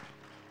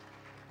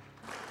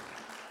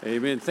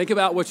Amen. Think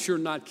about what you're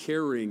not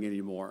carrying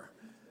anymore.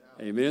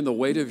 Amen. The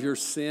weight of your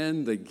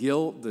sin, the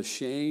guilt, the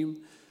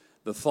shame,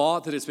 the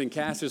thought that it's been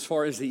cast as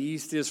far as the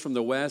east is from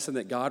the west and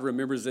that God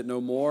remembers it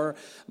no more.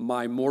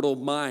 My mortal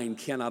mind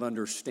cannot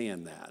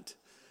understand that.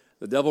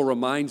 The devil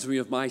reminds me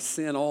of my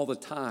sin all the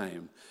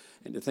time.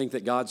 And to think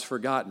that God's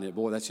forgotten it,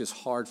 boy, that's just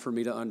hard for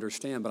me to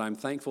understand. But I'm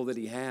thankful that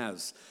he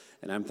has.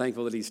 And I'm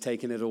thankful that he's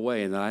taken it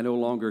away and that I no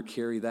longer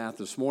carry that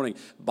this morning.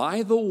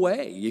 By the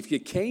way, if you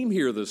came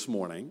here this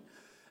morning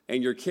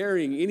and you're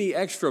carrying any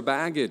extra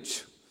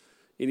baggage,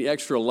 any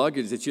extra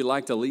luggage that you'd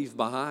like to leave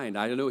behind,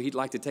 I know he'd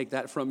like to take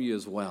that from you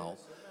as well.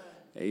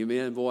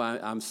 Amen. Boy,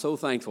 I'm so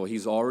thankful.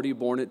 He's already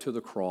borne it to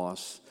the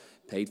cross,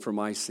 paid for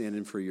my sin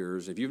and for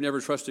yours. If you've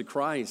never trusted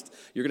Christ,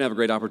 you're going to have a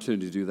great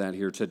opportunity to do that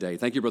here today.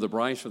 Thank you, Brother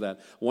Bryce, for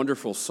that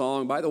wonderful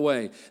song. By the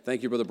way,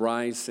 thank you, Brother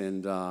Bryce,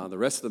 and the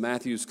rest of the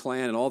Matthews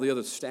clan and all the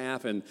other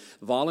staff and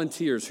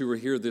volunteers who were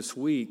here this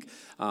week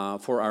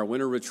for our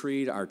winter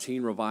retreat, our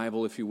teen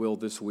revival, if you will,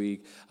 this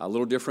week. A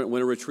little different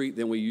winter retreat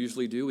than we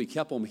usually do. We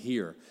kept them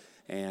here.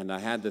 And I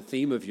had the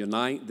theme of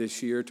Unite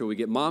this year till we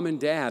get mom and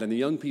dad and the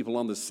young people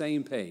on the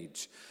same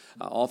page.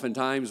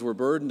 Oftentimes we're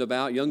burdened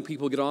about young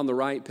people get on the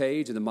right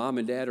page and the mom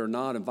and dad are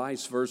not, and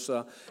vice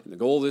versa. And the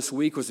goal this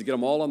week was to get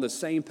them all on the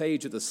same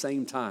page at the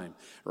same time,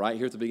 right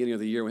here at the beginning of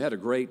the year. We had a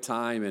great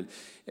time, and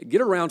get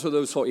around to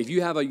those folks. If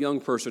you have a young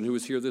person who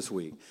was here this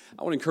week,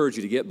 I want to encourage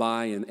you to get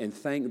by and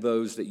thank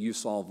those that you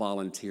saw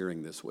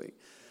volunteering this week.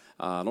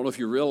 I don't know if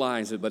you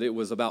realize it, but it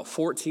was about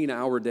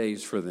 14-hour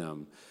days for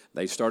them.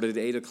 They started at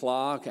 8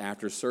 o'clock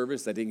after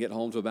service. They didn't get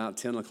home till about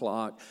 10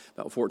 o'clock,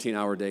 about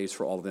 14-hour days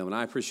for all of them. And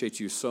I appreciate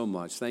you so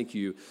much. Thank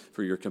you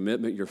for your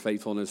commitment, your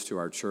faithfulness to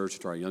our church,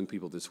 to our young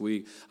people this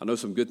week. I know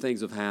some good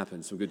things have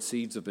happened. Some good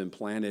seeds have been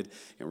planted,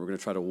 and we're going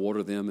to try to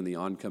water them in the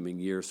oncoming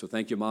year. So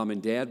thank you, Mom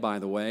and Dad, by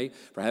the way,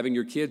 for having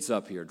your kids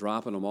up here,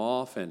 dropping them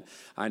off. And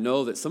I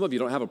know that some of you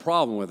don't have a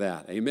problem with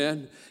that.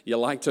 Amen? You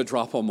like to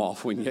drop them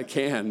off when you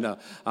can.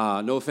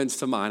 No offense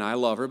to mine. I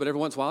love her, but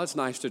every once in a while it's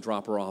nice to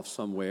drop her off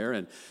somewhere.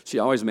 And she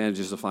always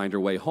manages to find her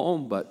way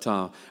home, but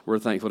we're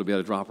thankful to be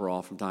able to drop her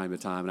off from time to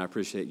time, and I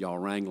appreciate y'all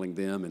wrangling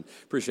them, and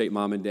appreciate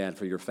Mom and Dad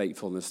for your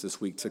faithfulness this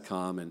week to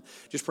come, and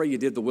just pray you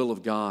did the will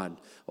of God.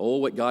 Oh,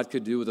 what God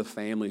could do with a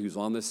family who's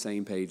on the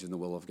same page in the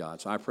will of God.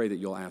 So I pray that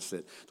you'll ask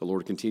that the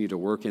Lord continue to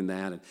work in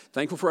that, and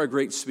thankful for our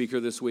great speaker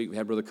this week. We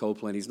had Brother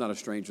Copeland. He's not a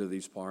stranger to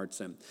these parts,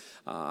 and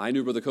I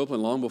knew Brother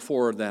Copeland long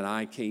before that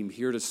I came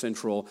here to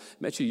Central.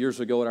 Met you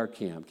years ago at our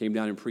camp. Came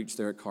down and preached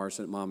there at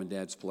Carson at Mom and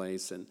Dad's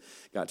place, and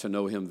got to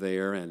know him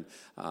there, and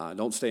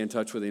don't stay in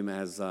touch with him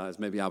as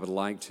maybe I would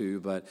like to,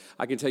 but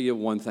I can tell you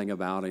one thing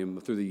about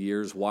him through the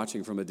years,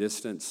 watching from a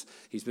distance,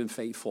 he's been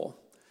faithful.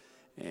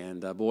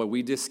 And boy,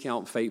 we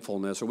discount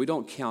faithfulness, or we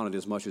don't count it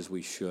as much as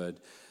we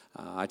should.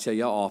 I tell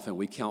you how often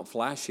we count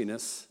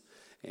flashiness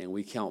and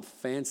we count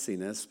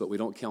fanciness, but we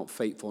don't count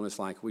faithfulness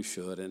like we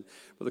should. And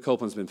Brother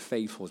Copeland's been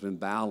faithful, has been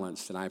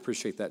balanced, and I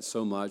appreciate that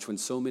so much when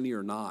so many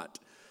are not.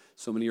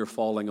 So many are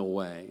falling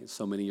away.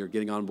 So many are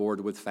getting on board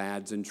with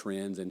fads and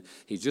trends, and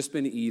he's just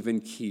been even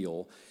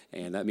keel.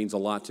 And that means a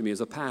lot to me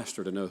as a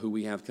pastor to know who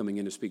we have coming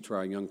in to speak to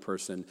our young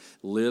person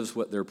lives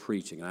what they're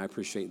preaching. And I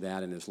appreciate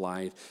that in his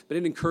life. But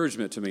an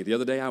encouragement to me. The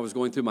other day I was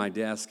going through my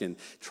desk and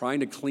trying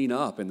to clean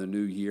up in the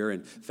new year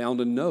and found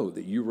a note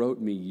that you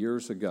wrote me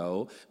years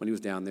ago when he was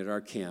down there at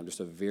our camp. Just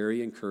a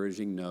very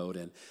encouraging note.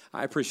 And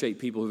I appreciate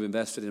people who've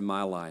invested in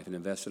my life and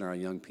invested in our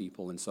young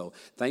people. And so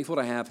thankful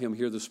to have him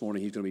here this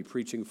morning. He's going to be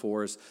preaching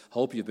for us.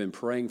 Hope you've been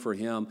praying for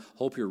him.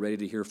 Hope you're ready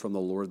to hear from the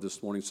Lord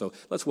this morning. So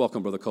let's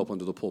welcome Brother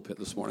Copeland to the pulpit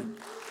this morning.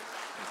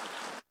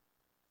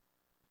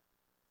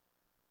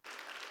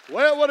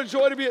 Well, what a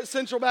joy to be at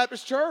Central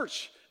Baptist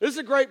Church. This is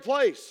a great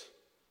place.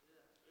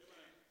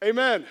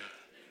 Amen.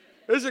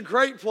 This is a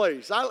great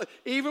place.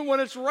 Even when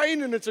it's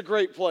raining, it's a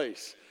great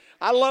place.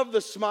 I love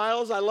the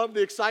smiles. I love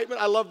the excitement.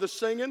 I love the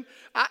singing.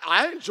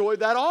 I enjoyed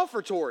that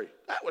offertory.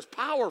 That was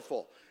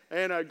powerful.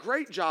 And a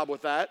great job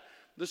with that.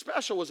 The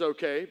special was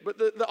okay, but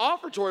the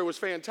offertory was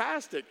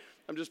fantastic.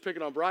 I'm just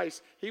picking on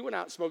Bryce. He went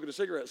out smoking a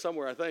cigarette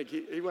somewhere, I think.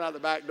 He went out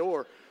the back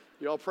door.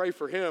 Y'all pray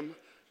for him.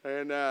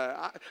 And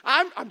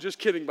I'm just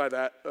kidding about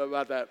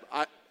that.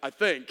 I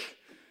think.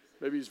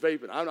 Maybe he's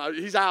vaping. I don't know.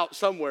 He's out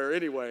somewhere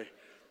anyway.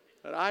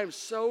 And I am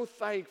so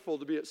thankful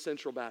to be at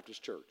Central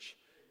Baptist Church.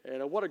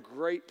 And what a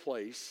great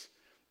place.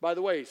 By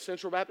the way,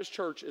 Central Baptist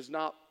Church is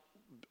not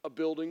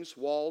buildings,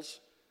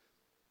 walls.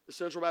 The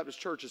Central Baptist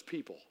Church is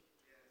people.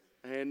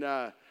 And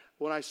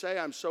when I say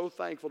I'm so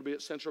thankful to be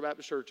at Central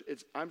Baptist Church,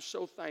 I'm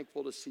so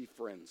thankful to see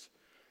friends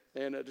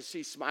and to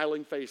see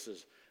smiling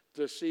faces,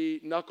 to see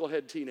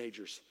knucklehead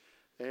teenagers.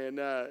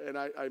 And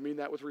I mean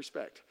that with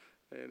respect,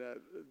 and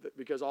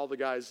because all the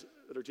guys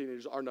that are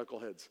teenagers are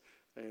knuckleheads.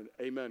 And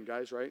amen,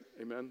 guys, right?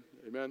 Amen,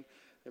 amen,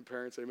 and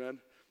parents, amen.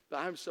 But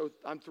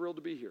I'm thrilled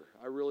to be here.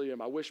 I really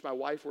am. I wish my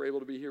wife were able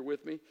to be here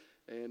with me.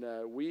 And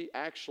we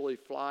actually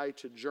fly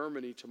to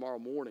Germany tomorrow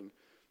morning,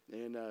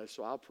 and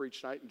so I'll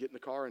preach tonight and get in the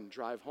car and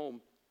drive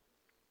home,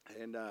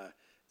 and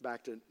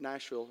back to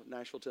Nashville,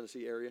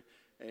 Tennessee area,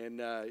 and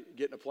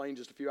get in a plane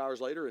just a few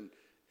hours later,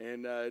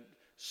 and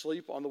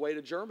sleep on the way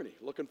to Germany.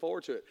 Looking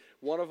forward to it.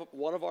 One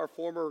of our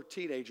former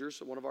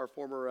teenagers, one of our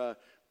former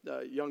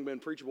young men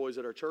preacher boys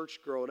at our church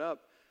growing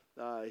up,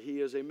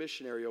 he is a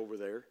missionary over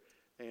there,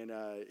 and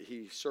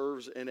he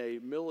serves in a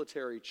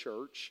military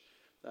church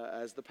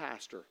as the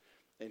pastor.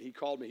 And he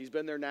called me. He's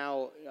been there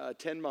now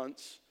 10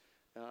 months.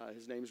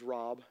 His name's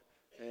Rob.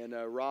 And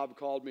Rob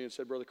called me and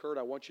said, Brother Kurt,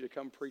 I want you to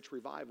come preach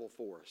revival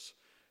for us.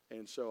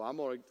 And so I'm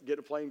going to get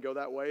a plane, go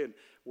that way, and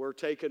we're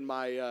taking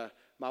my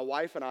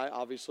wife and I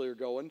obviously are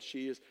going.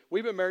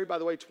 We've been married, by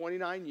the way,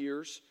 29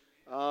 years.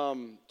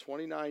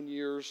 29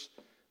 years,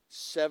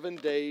 7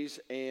 days,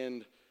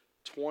 and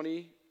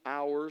 20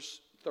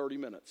 hours, 30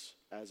 minutes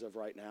as of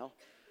right now.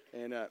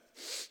 And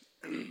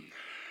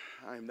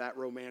I'm that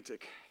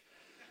romantic.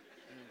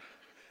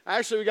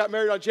 Actually, we got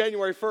married on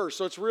January 1st,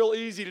 so it's real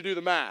easy to do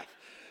the math.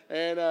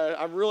 And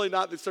I'm really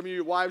not that some of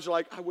you wives are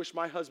like, I wish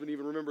my husband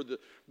even remembered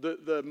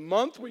the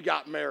month we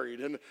got married.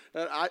 And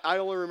I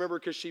only remember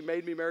because she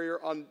made me marry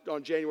her on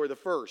January the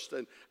 1st.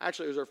 And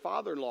actually, it was her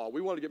father-in-law.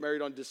 We wanted to get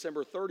married on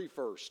December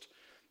 31st.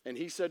 And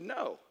he said,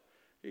 no.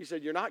 He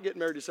said, you're not getting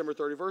married December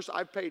 31st.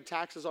 I've paid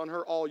taxes on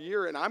her all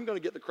year, and I'm going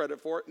to get the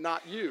credit for it,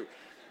 not you.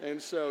 And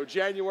so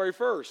January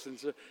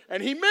 1st.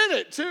 And he meant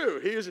it, too.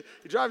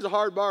 He drives a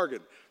hard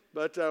bargain.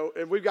 But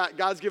and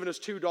God's given us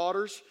 2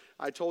 daughters.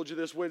 I told you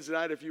this Wednesday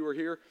night if you were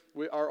here.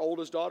 Our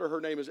oldest daughter,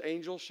 her name is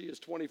Angel. She is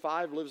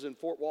 25, lives in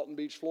Fort Walton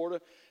Beach, Florida,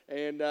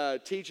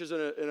 and teaches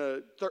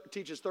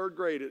teaches third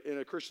grade in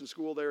a Christian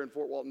school there in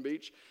Fort Walton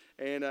Beach,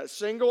 and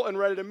single and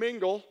ready to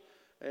mingle.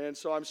 And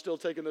so I'm still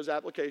taking those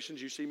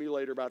applications. You see me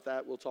later about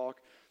that. We'll talk.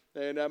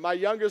 And my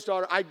youngest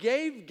daughter, I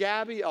gave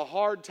Gabby a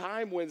hard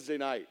time Wednesday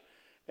night,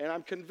 and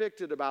I'm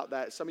convicted about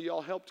that. Some of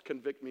y'all helped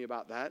convict me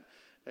about that.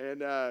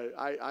 And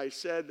I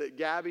said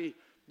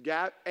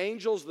that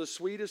Angel's the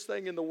sweetest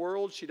thing in the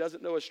world. She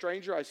doesn't know a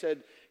stranger. I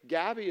said,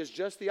 Gabby is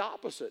just the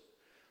opposite.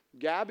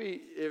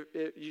 Gabby,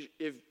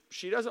 if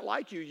she doesn't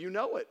like you, you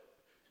know it.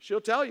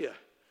 She'll tell you.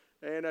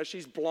 And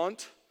she's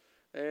blunt.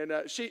 And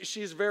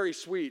she's very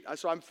sweet.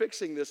 So I'm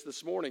fixing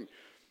this morning.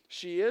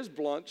 She is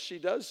blunt. She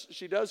does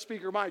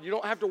speak her mind. You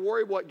don't have to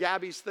worry what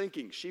Gabby's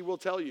thinking. She will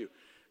tell you.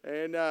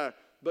 And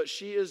but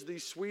she is the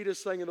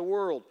sweetest thing in the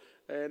world.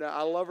 And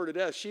I love her to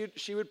death.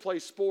 She would play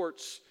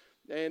sports,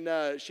 and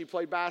she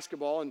played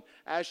basketball. And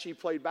as she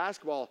played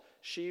basketball,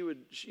 she would,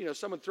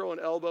 someone throw an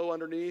elbow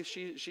underneath.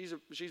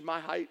 She's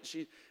my height.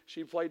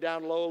 She played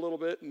down low a little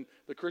bit in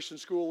the Christian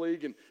School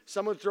League, and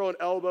someone would throw an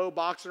elbow,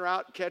 boxing her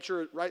out, catch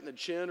her right in the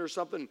chin or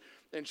something.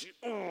 And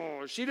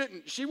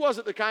she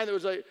wasn't the kind that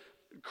was like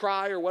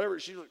cry or whatever.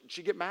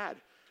 She'd get mad,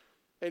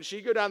 and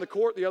she'd go down the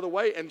court the other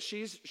way, and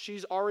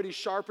she's already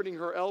sharpening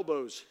her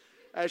elbows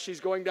as she's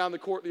going down the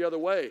court the other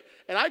way.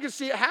 And I can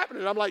see it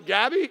happening. I'm like,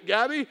 Gabby,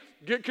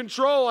 get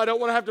control. I don't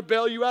want to have to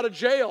bail you out of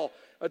jail.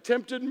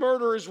 Attempted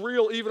murder is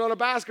real even on a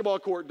basketball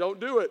court.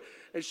 Don't do it.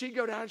 And she'd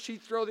go down and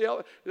she'd throw the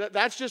elbow.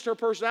 That's just her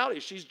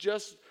personality.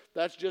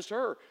 That's just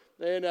her.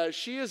 And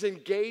she is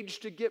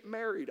engaged to get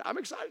married. I'm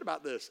excited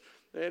about this.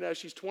 And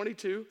she's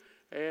 22.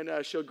 And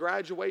she'll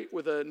graduate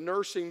with a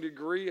nursing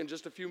degree in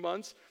just a few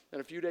months.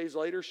 And a few days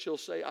later, she'll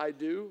say, I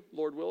do,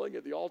 Lord willing,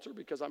 at the altar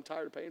because I'm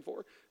tired of paying for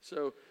her.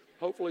 So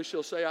hopefully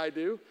she'll say I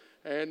do.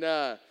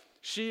 And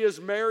she is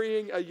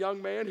marrying a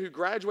young man who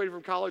graduated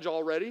from college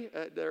already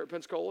there at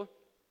Pensacola.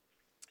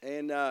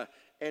 And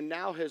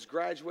now has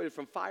graduated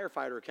from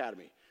Firefighter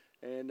Academy.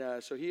 And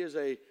so he is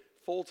a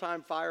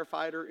full-time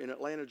firefighter in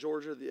Atlanta,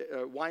 Georgia,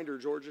 Winder,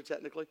 Georgia,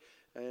 technically,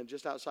 and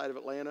just outside of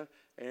Atlanta.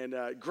 And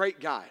great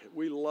guy.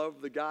 We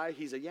love the guy.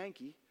 He's a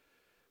Yankee,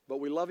 but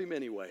we love him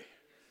anyway.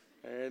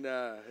 And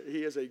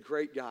he is a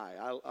great guy.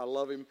 I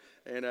love him.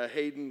 And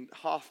Hayden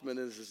Hoffman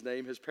is his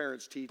name. His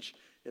parents teach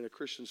in a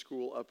Christian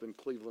school up in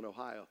Cleveland,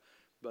 Ohio.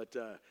 But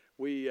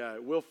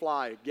we'll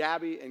fly.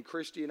 Gabby and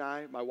Christy and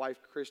I, my wife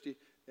Christy,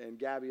 and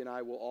Gabby and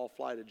I will all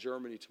fly to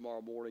Germany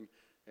tomorrow morning,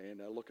 and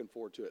looking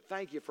forward to it.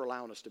 Thank you for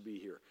allowing us to be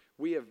here.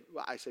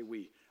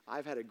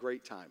 I've had a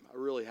great time. I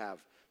really have.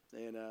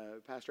 And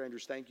Pastor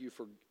Andrews, thank you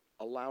for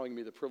allowing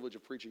me the privilege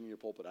of preaching in your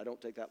pulpit. I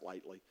don't take that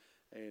lightly.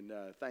 And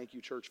thank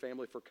you, church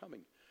family, for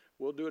coming.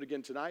 We'll do it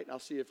again tonight, and I'll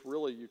see if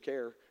really you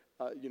care.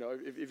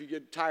 If you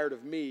get tired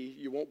of me,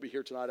 you won't be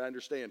here tonight. I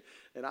understand.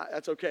 And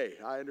that's okay.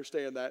 I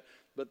understand that.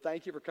 But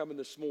thank you for coming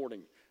this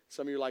morning.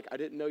 Some of you are like, I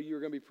didn't know you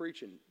were going to be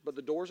preaching. But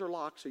the doors are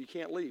locked, so you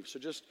can't leave. So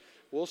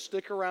we'll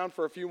stick around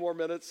for a few more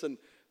minutes and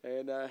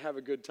have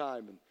a good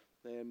time.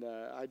 And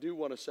I do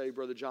want to say,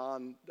 Brother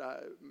John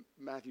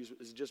Matthews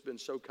has just been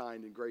so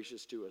kind and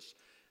gracious to us.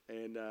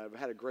 And I've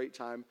had a great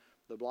time.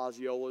 The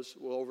Blasiolas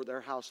were over at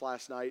their house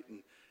last night,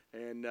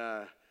 and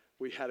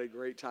we had a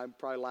great time.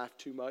 Probably laughed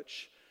too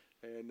much,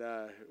 and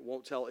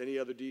won't tell any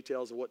other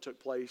details of what took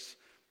place.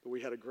 But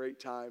we had a great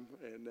time,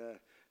 and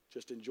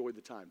just enjoyed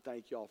the time.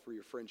 Thank you all for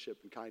your friendship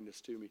and kindness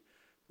to me.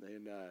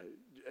 And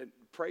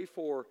pray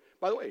for,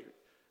 by the way,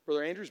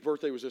 Brother Andrew's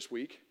birthday was this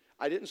week.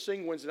 I didn't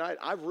sing Wednesday night.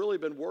 I've really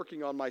been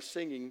working on my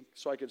singing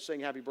so I could sing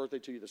happy birthday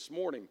to you this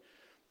morning.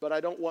 But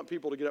I don't want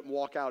people to get up and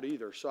walk out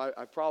either. So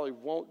I probably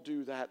won't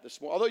do that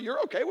this morning. Although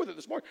you're okay with it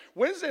this morning.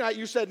 Wednesday night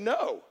you said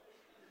no.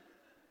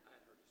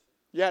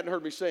 You hadn't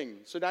heard me sing,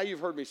 so now you've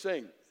heard me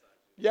sing.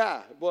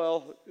 Yeah,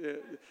 well,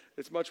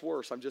 it's much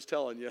worse, I'm just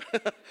telling you.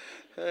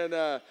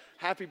 And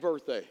happy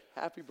birthday.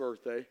 Happy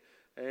birthday.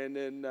 And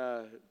then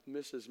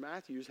Mrs.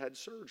 Matthews had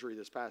surgery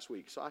this past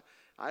week, so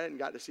I hadn't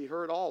got to see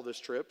her at all this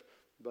trip,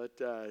 but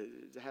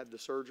had the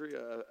surgery,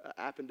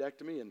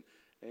 appendectomy,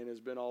 and has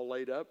been all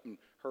laid up, and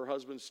her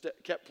husband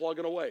kept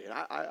plugging away. And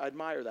I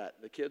admire that.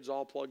 The kids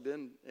all plugged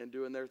in and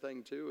doing their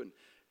thing too,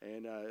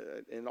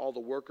 and all the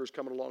workers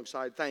coming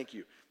alongside. Thank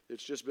you.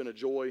 It's just been a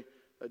joy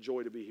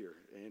to be here.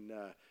 And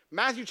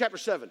Matthew chapter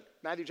 7.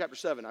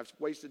 I've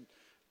wasted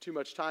too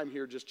much time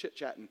here just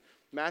chit-chatting.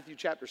 Matthew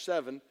chapter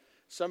 7.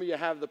 Some of you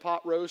have the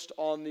pot roast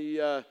on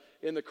the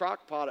in the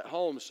crock pot at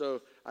home,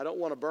 so I don't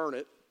want to burn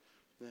it.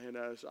 And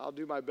so I'll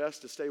do my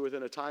best to stay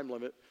within a time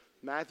limit.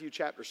 Matthew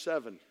chapter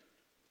 7.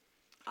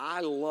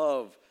 I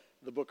love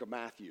the book of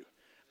Matthew.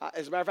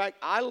 As a matter of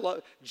fact,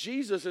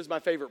 Jesus is my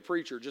favorite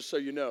preacher, just so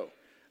you know.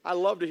 I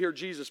love to hear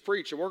Jesus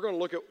preach, and we're going to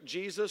look at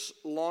Jesus'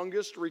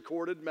 longest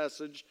recorded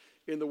message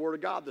in the Word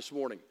of God this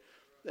morning.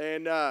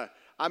 And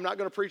I'm not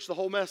going to preach the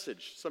whole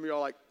message. Some of you are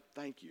like,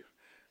 thank you.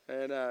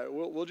 And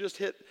we'll just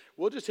hit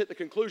the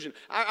conclusion.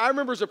 I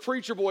remember as a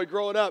preacher boy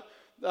growing up,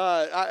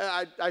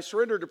 I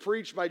surrendered to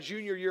preach my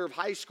junior year of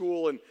high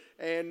school,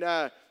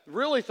 and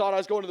really thought I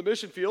was going to the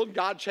mission field.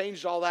 God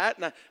changed all that,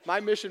 and my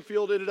mission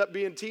field ended up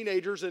being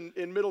teenagers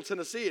in Middle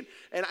Tennessee,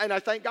 and I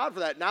thank God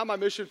for that. Now my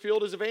mission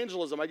field is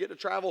evangelism. I get to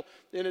travel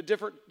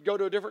go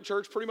to a different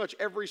church pretty much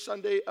every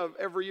Sunday of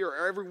every year,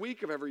 or every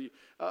week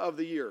of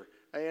the year.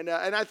 And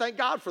I thank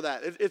God for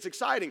that. It's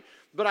exciting.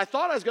 But I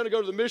thought I was going to go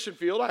to the mission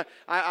field.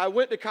 I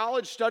went to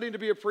college studying to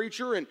be a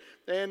preacher,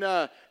 and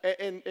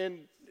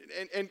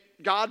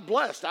God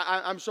blessed.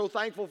 I'm so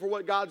thankful for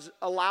what God's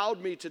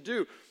allowed me to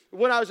do.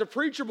 When I was a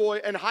preacher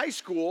boy in high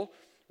school,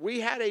 we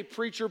had a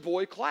preacher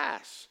boy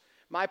class.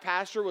 My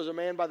pastor was a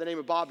man by the name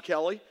of Bob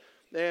Kelly.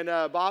 And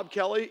Bob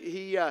Kelly,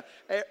 he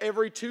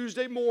every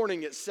Tuesday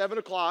morning at 7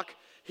 o'clock,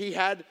 he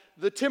had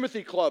the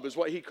Timothy Club is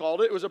what he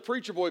called it. It was a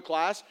preacher boy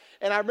class.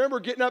 And I remember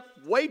getting up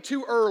way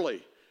too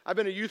early. I've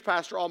been a youth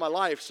pastor all my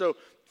life. So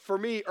for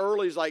me,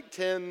 early is like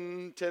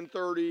 10,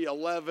 10:30,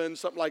 11,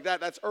 something like that.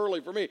 That's early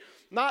for me.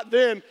 Not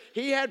then.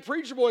 He had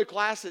preacher boy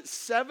class at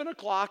 7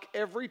 o'clock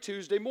every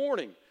Tuesday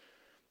morning.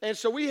 And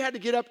so we had to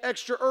get up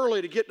extra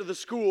early to get to the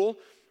school.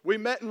 We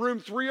met in room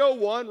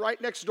 301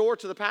 right next door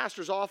to the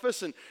pastor's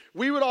office, and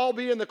we would all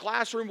be in the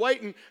classroom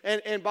waiting.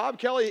 And Bob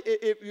Kelly,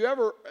 if you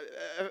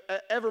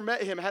ever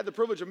met him, had the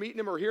privilege of meeting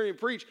him or hearing him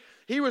preach,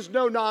 he was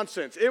no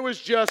nonsense. It was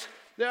just,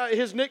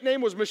 his nickname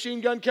was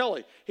Machine Gun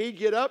Kelly. He'd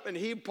get up and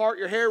he'd part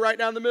your hair right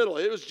down the middle.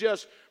 It was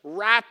just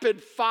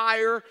rapid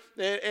fire,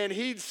 and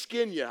he'd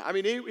skin you. I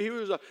mean, he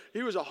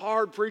was a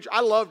hard preacher.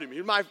 I loved him.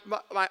 He was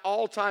my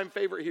all-time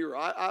favorite hero.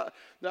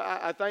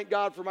 I thank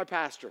God for my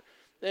pastor.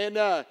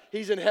 And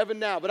he's in heaven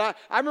now. But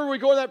I remember we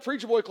go to that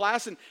preacher boy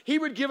class, and he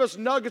would give us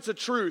nuggets of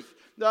truth.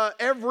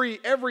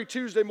 Every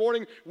Tuesday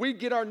morning, we'd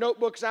get our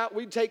notebooks out.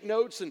 We'd take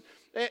notes. And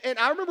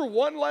I remember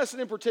one lesson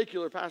in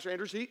particular, Pastor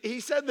Andrews. He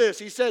said this.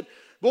 He said,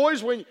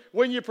 boys,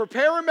 when you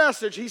prepare a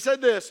message, he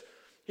said this.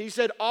 He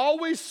said,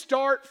 always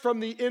start from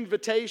the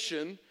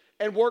invitation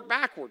and work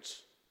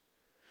backwards.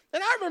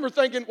 And I remember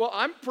thinking, well,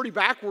 I'm pretty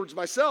backwards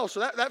myself, so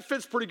that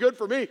fits pretty good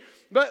for me.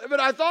 But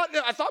I thought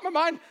in my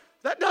mind,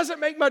 that doesn't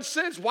make much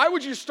sense. Why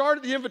would you start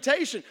at the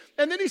invitation?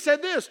 And then he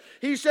said this.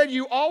 He said,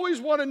 you always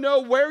want to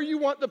know where you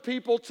want the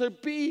people to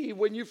be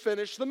when you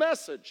finish the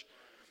message.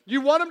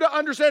 You want them to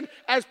understand,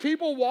 as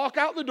people walk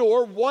out the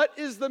door, what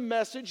is the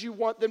message you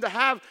want them to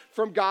have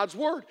from God's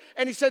word?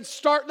 And he said,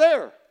 start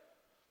there.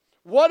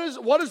 What is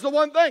the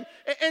one thing?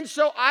 And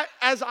so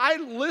as I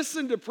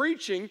listen to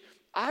preaching,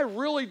 I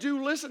really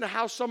do listen to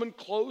how someone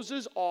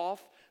closes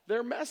off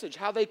their message,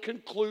 how they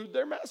conclude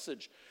their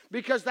message.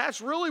 Because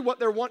that's really what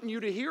they're wanting you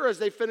to hear as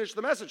they finish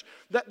the message.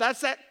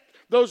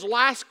 Those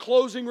last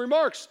closing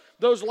remarks,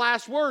 those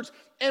last words.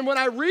 And when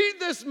I read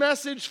this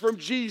message from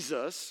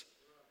Jesus,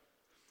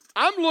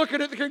 I'm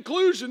looking at the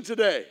conclusion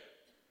today.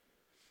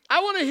 I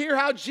want to hear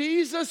how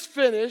Jesus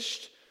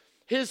finished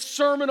his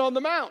Sermon on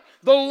the Mount,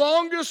 the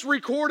longest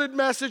recorded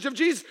message of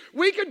Jesus.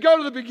 We could go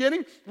to the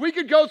beginning. We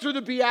could go through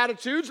the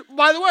Beatitudes.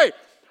 By the way,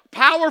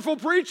 powerful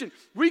preaching.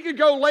 We could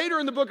go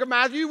later in the book of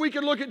Matthew. We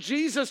could look at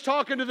Jesus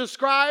talking to the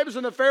scribes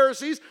and the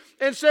Pharisees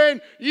and saying,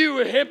 you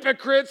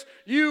hypocrites,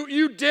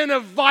 you den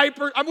of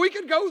vipers. I mean, we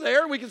could go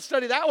there. We could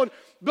study that one.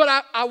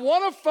 But I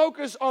want to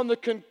focus on the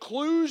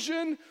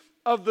conclusion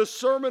of the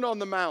Sermon on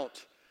the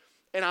Mount.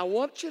 And I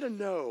want you to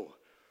know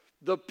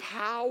the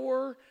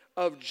power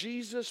of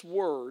Jesus'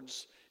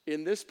 words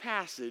in this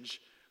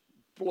passage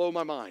blow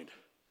my mind.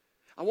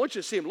 I want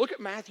you to see them. Look at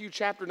Matthew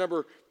chapter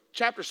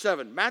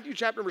 7. Matthew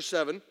chapter number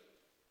 7.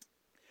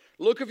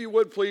 Look, if you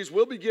would, please.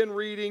 We'll begin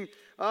reading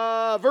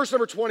verse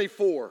number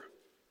 24.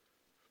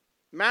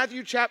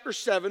 Matthew chapter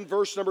 7,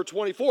 verse number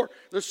 24.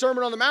 The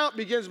Sermon on the Mount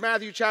begins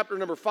Matthew chapter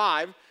number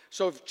 5.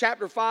 So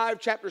chapter 5,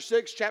 chapter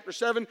 6, chapter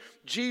 7,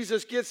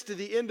 Jesus gets to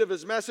the end of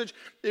his message.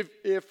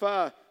 If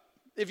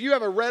If you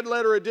have a red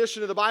letter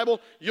edition of the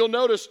Bible, you'll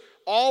notice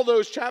all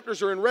those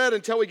chapters are in red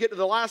until we get to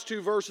the last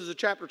two verses of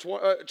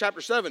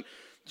chapter 7.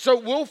 So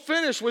we'll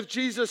finish with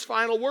Jesus'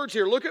 final words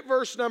here. Look at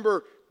verse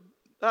number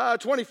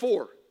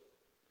 24.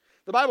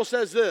 The Bible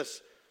says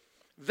this,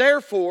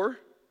 therefore,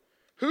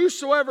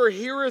 whosoever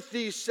heareth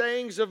these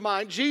sayings of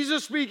mine,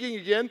 Jesus speaking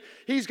again,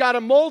 he's got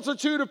a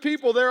multitude of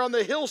people there on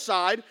the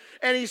hillside,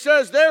 and he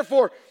says,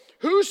 therefore,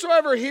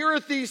 whosoever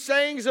heareth these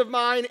sayings of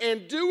mine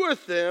and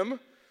doeth them,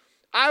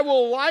 I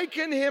will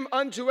liken him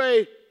unto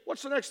a,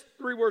 what's the next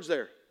three words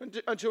there?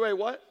 Unto a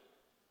what?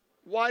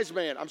 Wise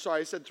man. I'm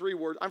sorry, I said three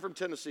words. I'm from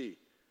Tennessee.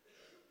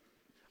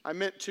 I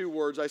meant two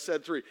words. I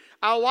said three.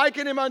 I'll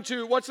liken him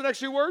unto, what's the next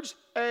two words?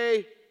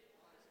 A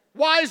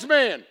wise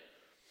man.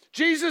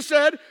 Jesus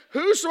said,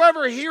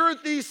 whosoever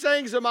heareth these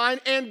sayings of mine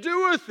and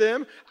doeth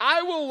them,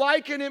 I will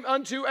liken him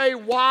unto a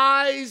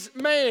wise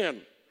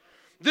man.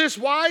 This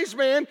wise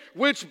man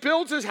which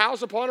built his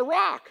house upon a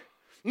rock.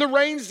 And the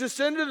rains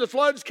descended, the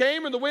floods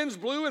came, and the winds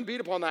blew and beat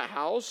upon that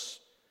house.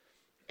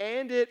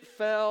 And it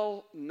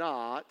fell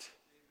not,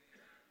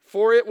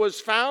 for it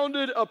was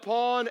founded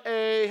upon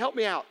a, help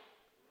me out,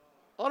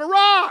 on a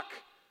rock,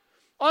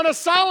 on a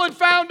solid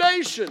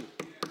foundation.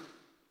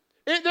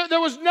 There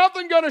was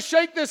nothing going to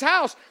shake this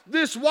house.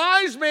 This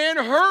wise man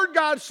heard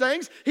God's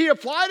sayings. He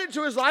applied it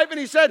to his life, and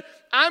he said,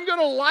 I'm going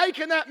to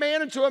liken that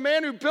man into a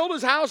man who built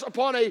his house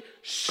upon a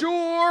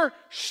sure,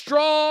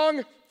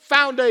 strong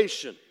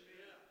foundation.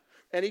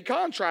 And he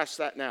contrasts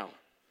that now.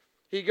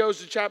 He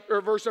goes to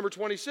verse number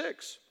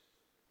 26.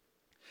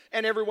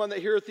 And everyone that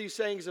heareth these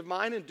sayings of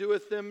mine and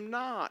doeth them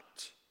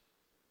not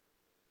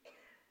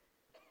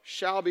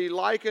shall be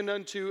likened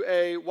unto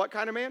a, what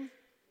kind of man?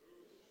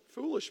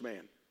 Foolish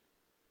man.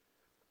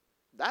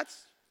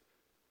 That's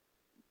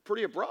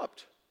pretty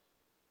abrupt.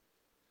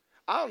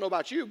 I don't know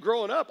about you.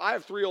 Growing up, I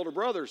have three older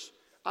brothers.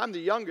 I'm the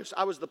youngest.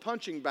 I was the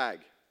punching bag.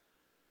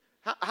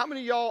 How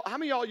many of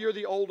y'all, you're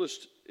the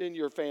oldest in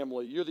your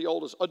family? You're the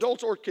oldest,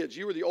 adults or kids,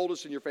 you were the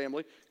oldest in your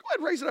family. Go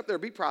ahead, raise it up there.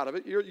 Be proud of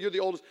it. You're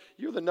the oldest.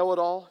 You're the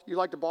know-it-all. You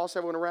like to boss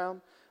everyone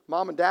around.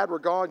 Mom and dad were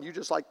gone. You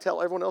just like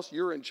tell everyone else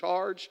you're in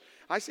charge.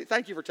 I say,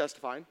 thank you for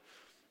testifying.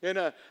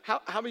 And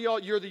how many of y'all,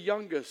 you're the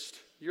youngest.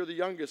 You're the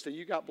youngest, and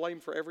you got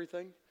blamed for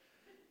everything.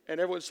 And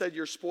everyone said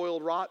you're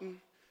spoiled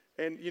rotten.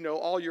 And, you know,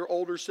 all your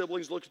older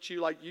siblings looked at you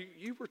like,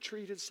 you were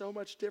treated so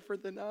much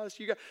different than us.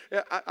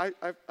 I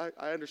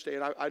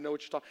understand. I know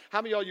what you're talking.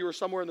 How many of y'all, you were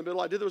somewhere in the middle?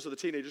 I did this with the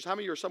teenagers. How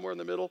many of you are somewhere in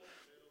the middle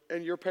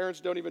and your parents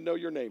don't even know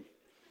your name?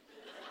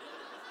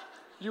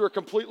 You were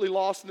completely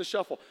lost in the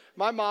shuffle.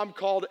 My mom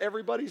called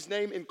everybody's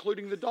name,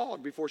 including the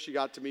dog, before she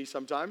got to me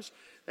sometimes.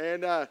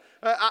 And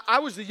I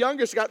was the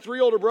youngest, got three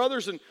older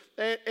brothers,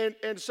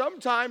 and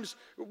sometimes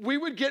we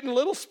would get in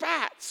little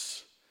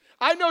spats.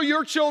 I know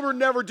your children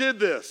never did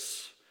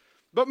this.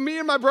 But me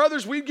and my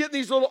brothers, we'd get in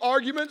these little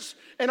arguments,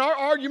 and our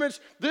arguments,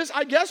 this,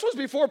 I guess, was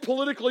before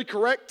politically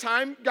correct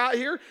time got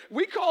here.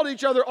 We called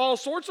each other all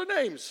sorts of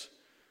names.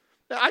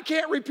 Now, I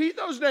can't repeat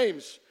those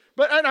names.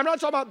 And I'm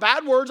not talking about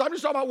bad words. I'm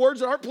just talking about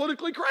words that aren't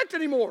politically correct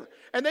anymore.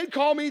 And they'd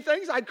call me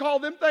things. I'd call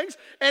them things.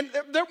 And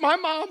my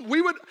mom,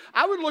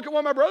 I would look at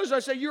one of my brothers, and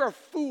I'd say, you're a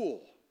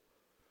fool.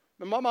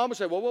 And my mom would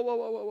say,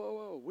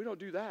 whoa, we don't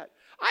do that.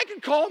 I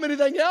could call him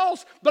anything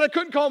else, but I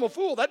couldn't call him a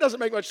fool. That doesn't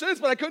make much sense,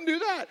 but I couldn't do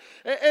that.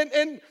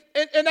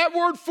 And that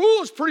word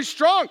fool is pretty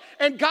strong.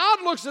 And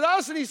God looks at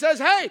us and he says,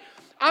 hey,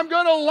 I'm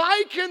going to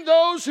liken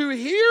those who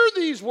hear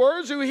these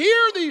words, who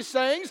hear these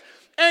sayings,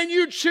 and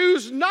you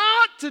choose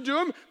not to do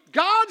them.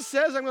 God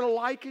says, I'm going to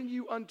liken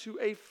you unto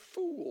a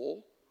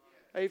fool,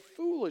 a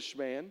foolish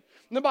man.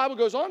 And the Bible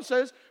goes on and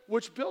says,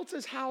 which built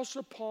his house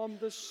upon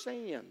the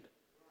sand.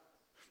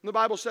 And the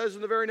Bible says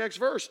in the very next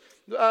verse,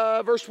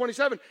 verse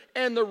 27,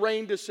 and the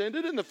rain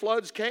descended, and the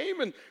floods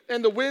came,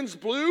 and the winds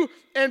blew,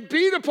 and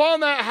beat upon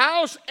that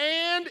house,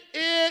 and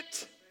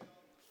it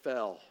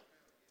fell.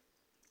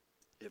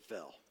 It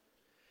fell.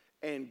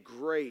 And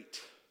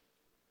great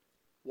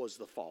was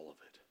the fall of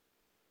it.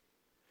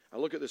 I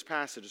look at this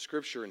passage of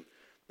Scripture,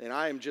 and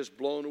I am just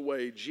blown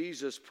away.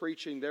 Jesus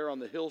preaching there on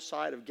the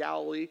hillside of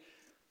Galilee.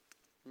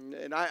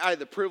 And I had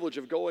the privilege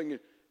of going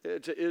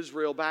to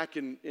Israel back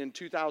in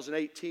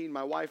 2018.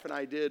 My wife and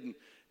I did,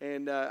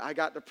 and I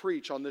got to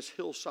preach on this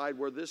hillside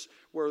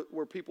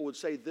where people would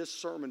say this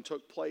sermon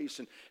took place,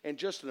 and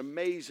just an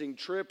amazing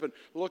trip, and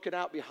looking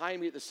out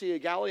behind me at the Sea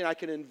of Galilee, and I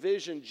can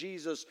envision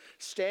Jesus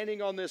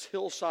standing on this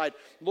hillside,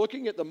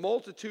 looking at the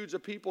multitudes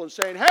of people and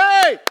saying,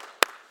 hey,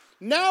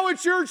 now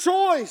it's your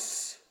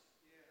choice.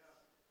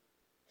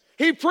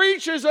 He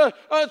preaches a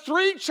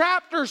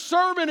 3-chapter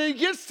sermon, and he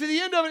gets to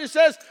the end of it and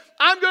says,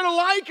 I'm going to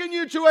liken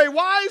you to a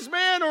wise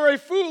man or a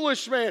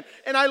foolish man.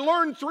 And I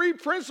learned 3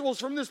 principles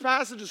from this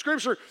passage of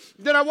Scripture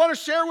that I want to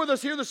share with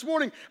us here this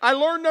morning. I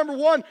learned, number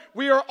 1,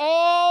 we are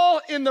all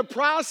in the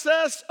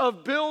process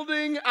of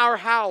building our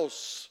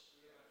house.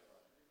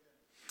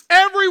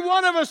 Every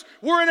one of us,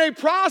 we're in a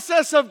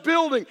process of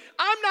building.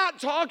 I'm not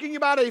talking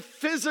about a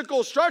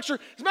physical structure.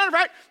 As a matter of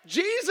fact,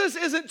 Jesus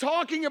isn't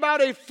talking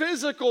about a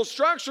physical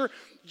structure.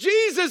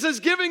 Jesus is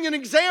giving an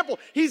example.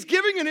 He's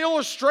giving an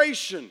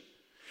illustration.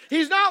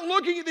 He's not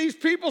looking at these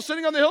people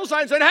sitting on the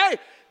hillside and saying, hey,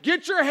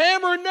 get your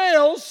hammer and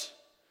nails.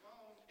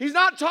 He's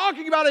not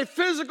talking about a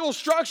physical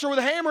structure with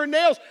a hammer and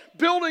nails,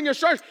 building a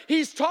structure.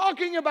 He's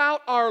talking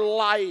about our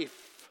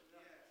life.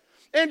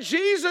 And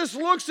Jesus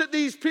looks at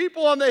these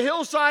people on the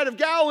hillside of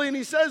Galilee and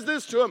he says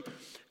this to them.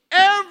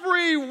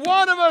 Every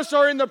one of us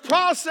are in the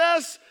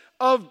process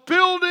of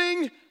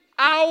building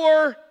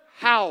our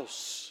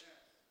house.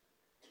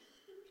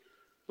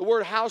 The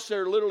word house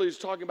there literally is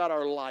talking about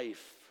our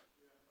life.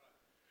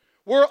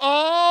 We're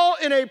all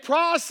in a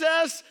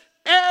process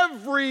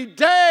every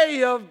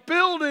day of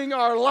building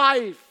our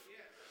life.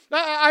 Now,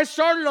 I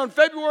started on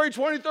February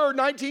 23rd,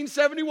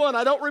 1971.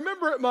 I don't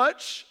remember it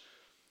much,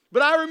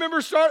 but I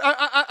remember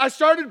I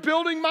started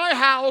building my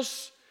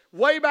house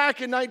way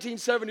back in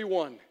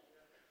 1971.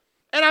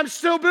 And I'm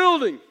still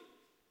building.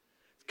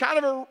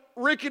 Kind of a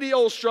rickety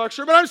old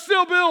structure, but I'm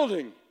still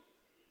building.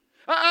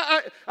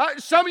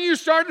 Some of you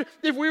started,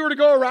 if we were to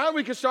go around,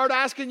 we could start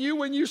asking you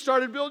when you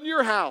started building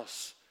your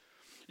house.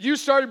 You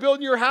started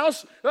building your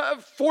house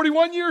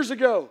 41 years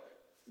ago,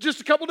 just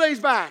a couple days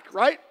back,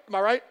 right? Am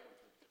I right?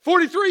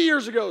 43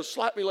 years ago.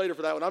 Slap me later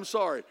for that one. I'm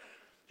sorry.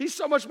 He's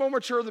so much more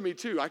mature than me,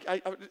 too.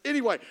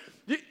 Anyway,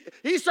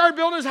 he started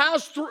building his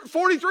house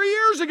 43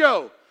 years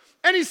ago,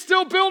 and he's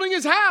still building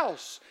his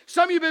house.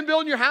 Some of you have been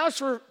building your house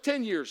for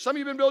 10 years. Some of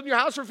you have been building your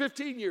house for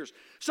 15 years.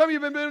 Some of you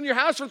have been building your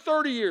house for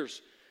 30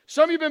 years.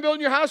 Some of you have been building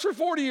your house for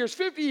 40 years,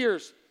 50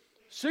 years.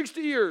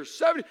 60 years,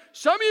 70.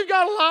 Some of you have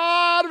got a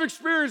lot of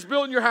experience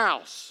building your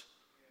house.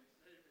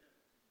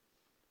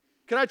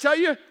 Can I tell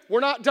you, we're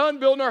not done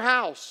building our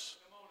house.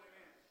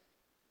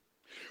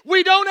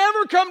 We don't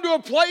ever come to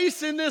a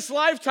place in this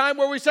lifetime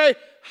where we say,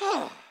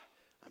 I'm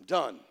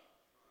done.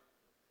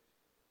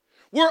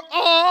 We're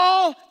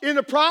all in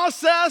the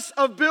process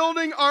of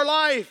building our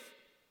life.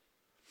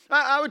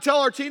 I would tell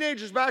our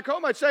teenagers back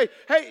home, I'd say,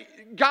 hey,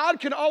 God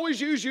can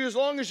always use you as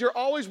long as you're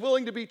always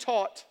willing to be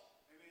taught.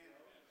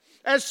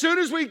 As soon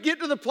as we get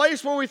to the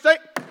place where we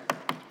think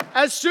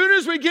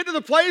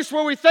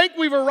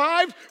we've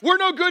arrived, we're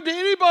no good to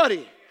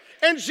anybody.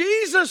 And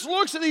Jesus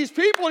looks at these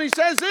people and he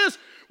says this,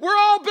 we're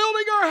all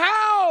building our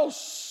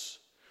house.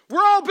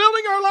 We're all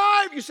building our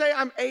life. You say,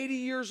 I'm 80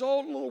 years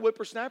old, a little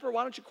whippersnapper.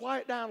 Why don't you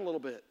quiet down a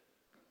little bit?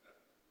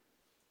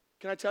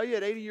 Can I tell you,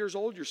 at 80 years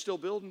old, you're still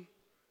building.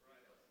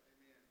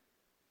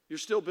 You're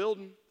still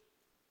building.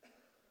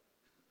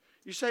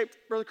 You say,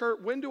 Brother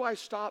Kurt, when do I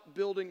stop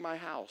building my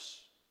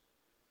house?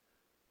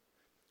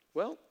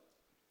 Well,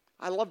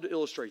 I love to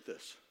illustrate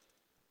this.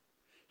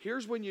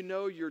 Here's when you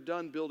know you're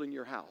done building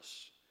your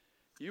house.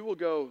 You will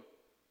go,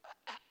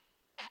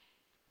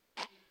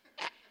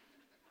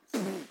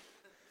 and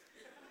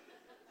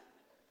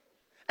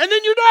then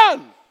you're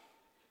done.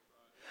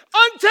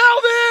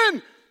 Until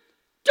then,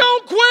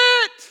 don't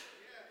quit.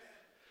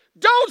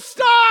 Don't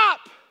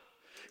stop.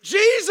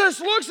 Jesus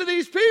looks at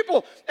these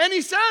people and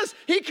he says,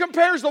 he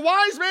compares the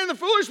wise man and the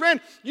foolish man.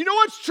 You know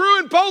what's true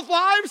in both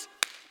lives?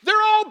 They're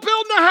all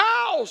building a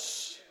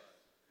house.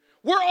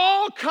 We're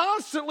all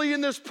constantly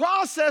in this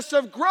process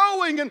of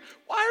growing. And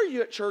why are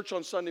you at church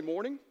on Sunday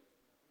morning?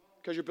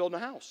 Because you're building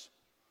a house.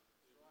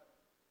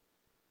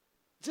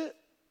 That's it.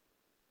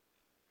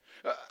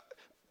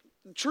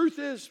 The truth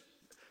is,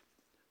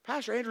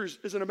 Pastor Andrews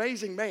is an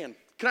amazing man.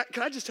 Can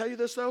I just tell you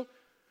this, though?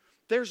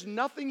 There's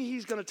nothing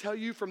he's going to tell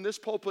you from this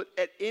pulpit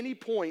at any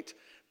point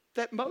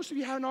that most of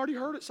you haven't already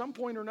heard at some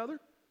point or another.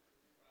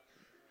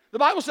 The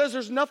Bible says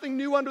there's nothing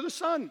new under the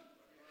sun.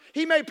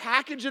 He may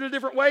package it a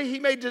different way. He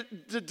may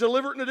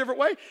deliver it in a different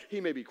way.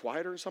 He may be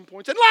quieter at some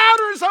points and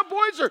louder at some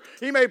points, or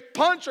he may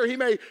punch, or he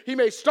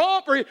may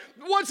stomp, or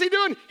what's he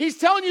doing? He's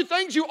telling you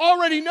things you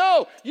already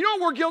know. You know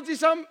what we're guilty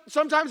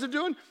sometimes of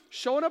doing?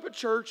 Showing up at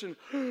church and,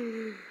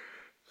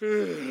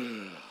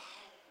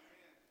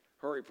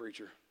 hurry,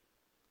 preacher.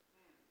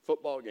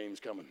 Football game's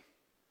coming.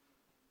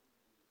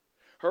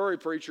 Hurry,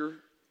 preacher.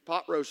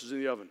 Pot roast is in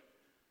the oven.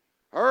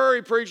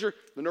 Hurry, preacher.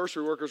 The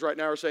nursery workers right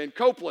now are saying,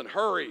 Copeland,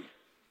 hurry.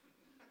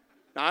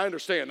 Now, I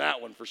understand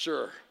that one for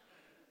sure.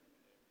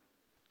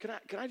 Can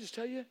I just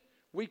tell you?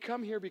 We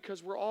come here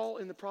because we're all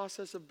in the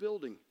process of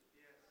building.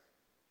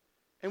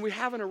 And we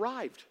haven't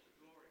arrived.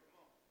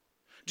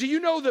 Do you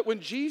know that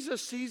when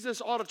Jesus sees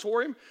this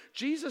auditorium,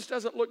 Jesus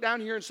doesn't look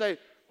down here and say,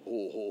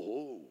 ho, ho,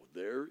 ho,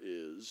 there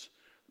is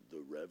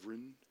the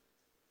Reverend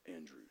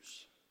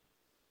Andrews.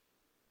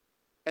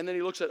 And then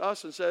he looks at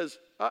us and says,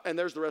 and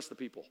there's the rest of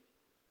the people.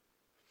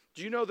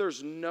 Do you know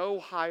there's no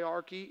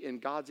hierarchy in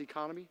God's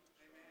economy?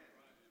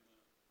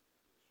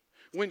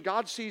 When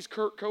God sees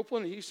Kurt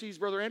Copeland and he sees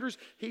Brother Andrews,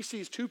 he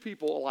sees two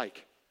people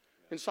alike.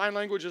 In sign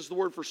language is the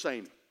word for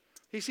same.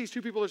 He sees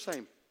two people the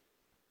same.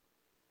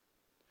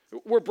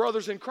 We're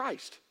brothers in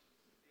Christ.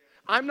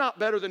 I'm not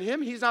better than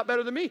him. He's not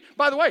better than me.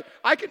 By the way,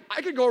 I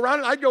could go around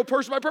and I'd go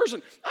person by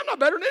person. I'm not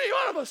better than any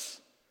one of us.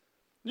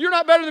 You're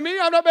not better than me.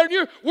 I'm not better than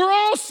you. We're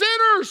all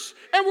sinners.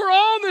 And we're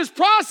all in this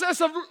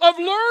process of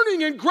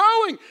learning and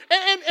growing.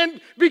 And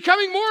and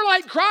becoming more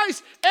like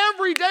Christ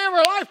every day of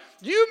our life.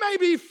 You may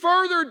be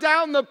further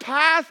down the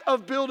path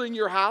of building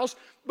your house,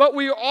 but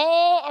we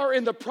all are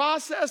in the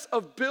process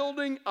of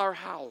building our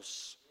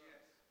house.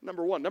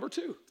 Number one. Number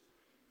two,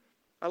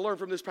 I learned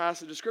from this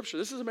passage of Scripture.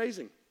 This is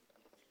amazing.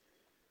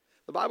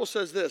 The Bible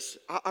says this.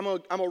 I'm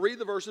going to read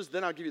the verses,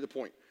 then I'll give you the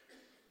point.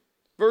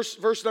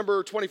 Verse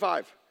number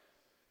 25.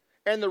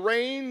 And the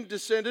rain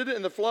descended,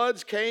 and the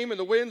floods came, and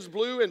the winds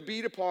blew and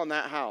beat upon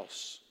that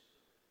house.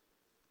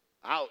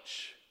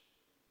 Ouch.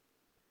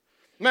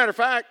 Matter of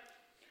fact,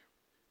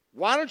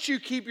 why don't you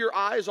keep your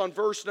eyes on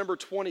verse number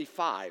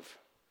 25?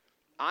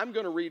 I'm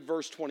going to read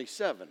verse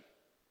 27.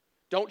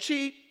 Don't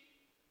cheat.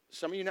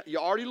 Some of you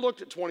already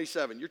looked at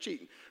 27. You're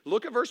cheating.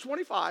 Look at verse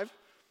 25.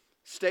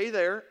 Stay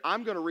there.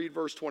 I'm going to read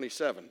verse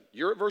 27.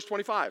 You're at verse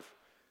 25.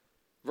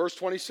 Verse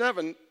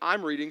 27,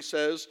 I'm reading,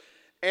 says,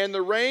 and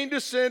the rain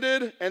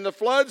descended, and the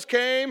floods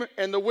came,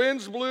 and the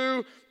winds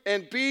blew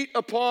and beat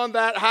upon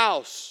that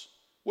house.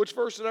 Which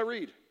verse did I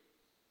read?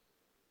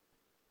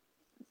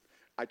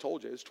 I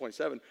told you, it's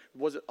 27.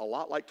 Was it a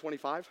lot like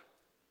 25?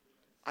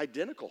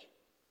 Identical.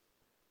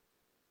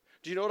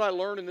 Do you know what I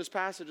learned in this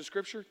passage of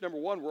Scripture? Number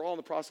one, we're all in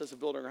the process of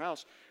building our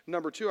house.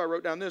 Number two, I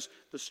wrote down this: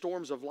 the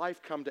storms of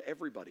life come to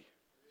everybody.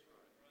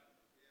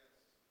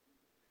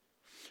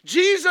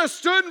 Jesus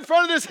stood in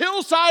front of this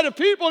hillside of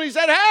people and he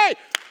said, hey,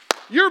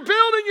 you're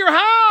building your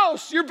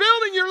house, you're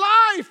building your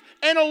life,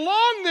 and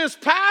along this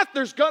path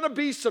there's going to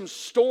be some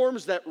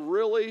storms that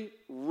really,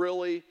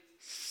 really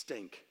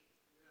stink.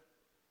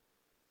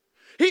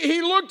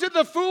 He looked at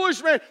the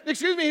foolish man,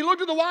 he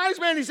looked at the wise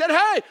man, he said,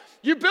 hey,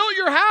 you built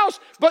your house,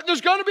 but there's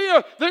going to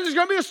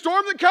be a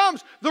storm that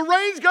comes. The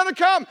rain's going to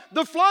come,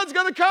 the flood's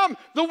going to come,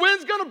 the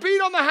wind's going to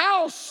beat on the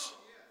house.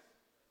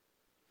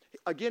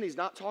 Again, he's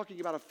not talking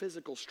about a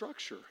physical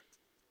structure.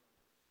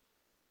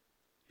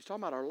 He's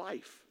talking about our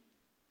life.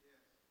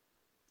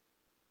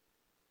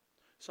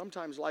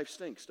 Sometimes life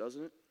stinks,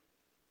 doesn't it?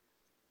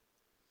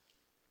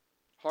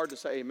 Hard to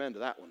say amen to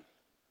that one.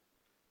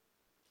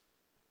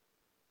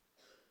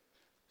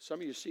 Some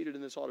of you seated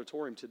in this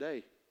auditorium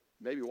today,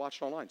 maybe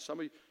watching online, some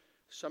of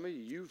you,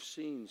 you've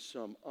seen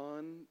some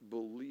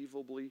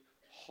unbelievably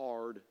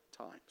hard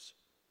times.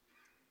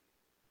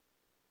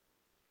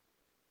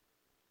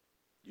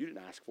 You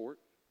didn't ask for it.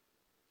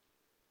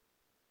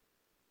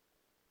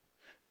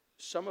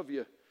 Some of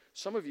you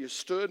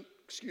stood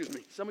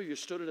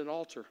at an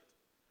altar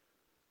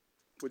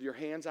with your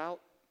hands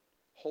out,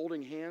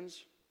 holding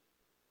hands.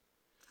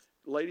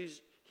 Ladies,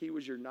 he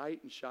was your knight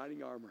in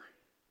shining armor.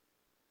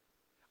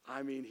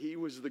 I mean, he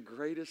was the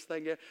greatest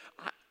thing.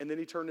 And then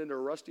he turned into a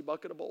rusty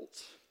bucket of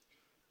bolts.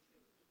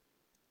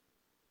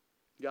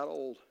 Got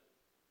old.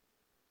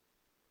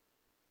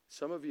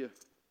 Some of you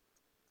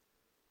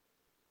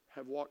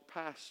have walked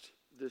past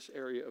this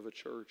area of a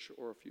church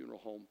or a funeral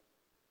home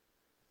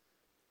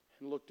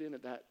and looked in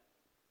at that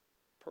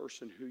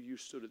person who you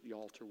stood at the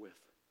altar with.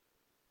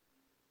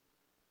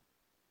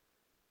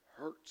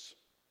 Hurts.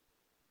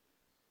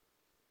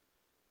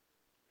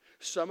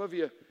 Some of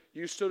you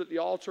stood at the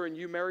altar and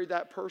you married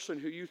that person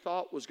who you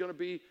thought was going to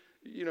be,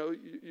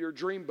 your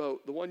dream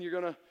boat, the one you're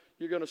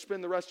going to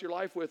spend the rest of your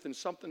life with, and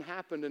something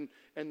happened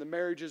and the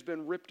marriage has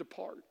been ripped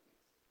apart.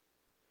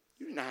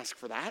 You didn't ask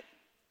for that.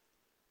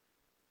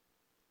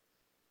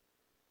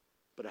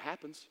 But it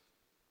happens.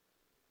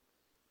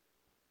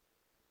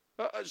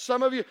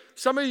 Some of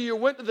you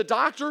went to the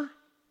doctor.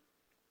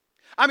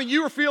 I mean,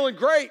 you were feeling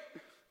great.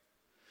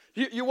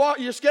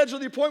 You schedule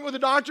the appointment with the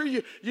doctor.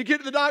 You get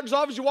to the doctor's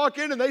office. You walk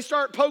in, and they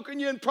start poking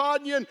you and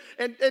prodding you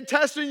and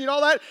testing you and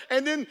all that.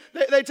 And then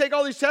they take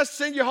all these tests,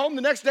 send you home.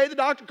 The next day, the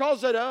doctor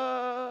calls and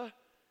said,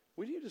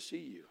 we need to see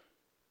you.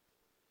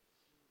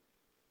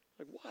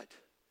 Like, what?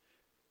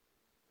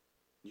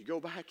 You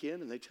go back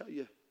in, and they tell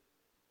you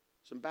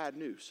some bad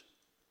news.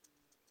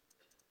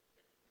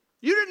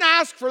 You didn't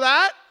ask for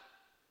that.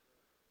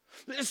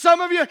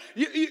 Some of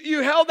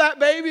you held that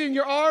baby in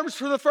your arms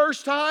for the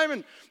first time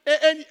and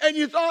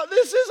you thought,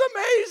 this is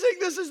amazing.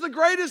 This is the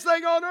greatest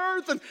thing on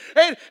earth.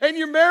 And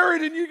you're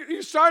married and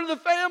you started a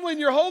family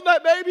and you're holding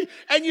that baby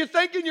and you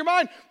think in your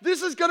mind,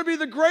 this is going to be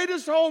the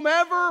greatest home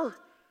ever.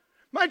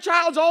 My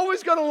child's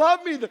always going to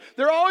love me.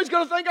 They're always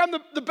going to think I'm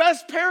the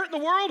best parent in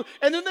the world.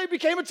 And then they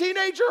became a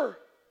teenager.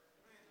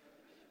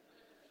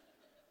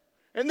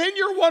 And then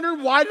you're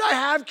wondering, why did I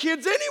have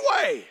kids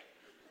anyway?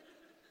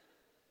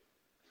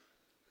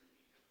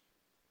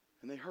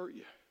 And they hurt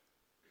you.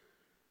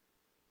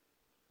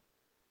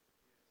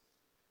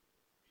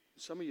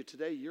 Some of you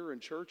today, you're in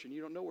church and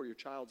you don't know where your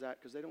child's at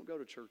because they don't go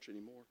to church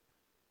anymore.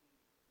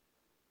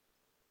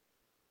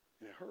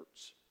 And it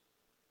hurts.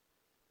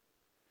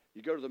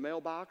 You go to the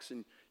mailbox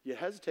and you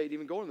hesitate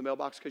even going to the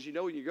mailbox because you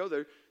know when you go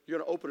there, you're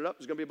going to open it up,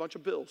 there's going to be a bunch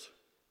of bills.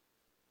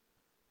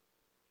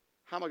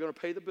 How am I going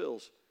to pay the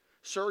bills?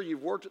 Sir,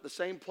 you've worked at the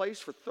same place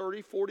for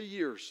 30, 40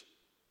 years.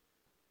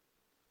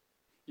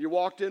 You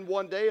walked in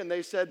one day and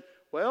they said,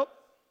 well,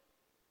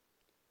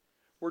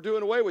 we're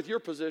doing away with your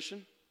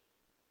position.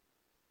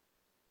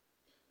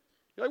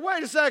 You're like,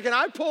 wait a second,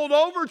 I pulled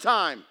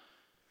overtime.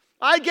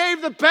 I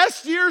gave the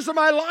best years of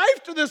my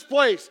life to this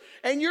place,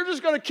 and you're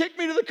just going to kick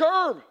me to the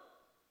curb.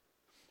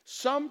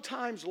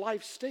 Sometimes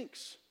life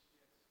stinks.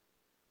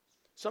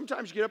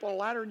 Sometimes you get up on a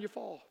ladder and you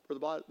fall,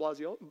 Brother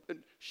Blasio, and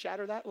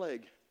shatter that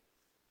leg,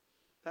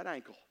 that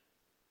ankle.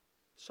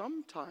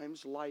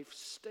 Sometimes life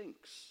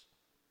stinks.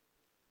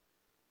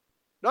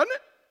 Doesn't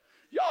it?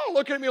 Y'all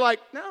looking at me like,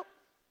 no,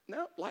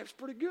 life's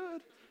pretty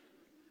good.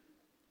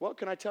 Well,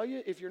 can I tell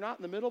you, if you're not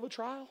in the middle of a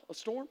trial, a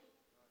storm,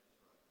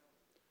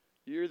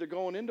 you're either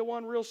going into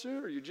one real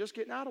soon or you're just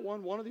getting out of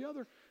one or the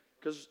other.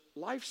 Because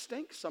life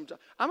stinks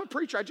sometimes. I'm a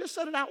preacher. I just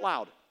said it out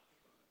loud.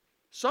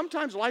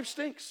 Sometimes life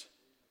stinks.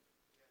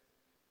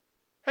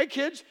 Hey,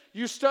 kids,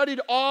 you studied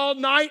all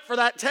night for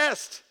that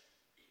test.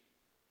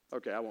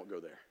 Okay, I won't go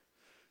there.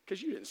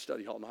 Because you didn't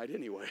study all night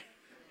anyway.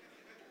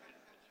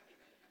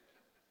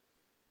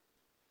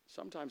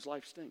 Sometimes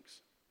life stinks.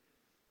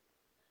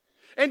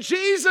 And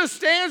Jesus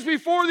stands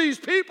before these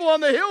people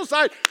on the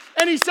hillside,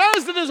 and he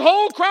says to this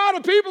whole crowd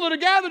of people that are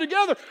gathered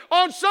together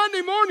on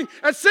Sunday morning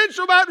at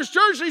Central Baptist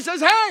Church, and he says,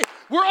 hey,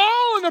 we're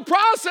all in the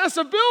process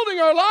of building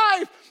our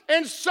life,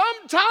 and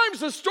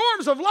sometimes the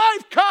storms of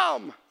life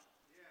come.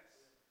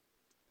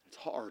 It's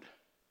hard.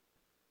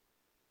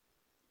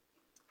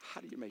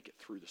 How do you make it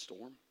through the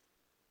storm?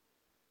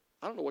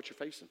 I don't know what you're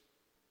facing.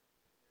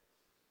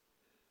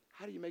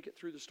 How do you make it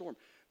through the storm?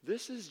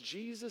 This is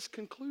Jesus'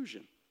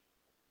 conclusion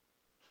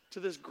to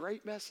this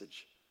great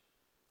message.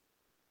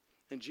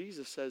 And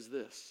Jesus says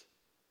this.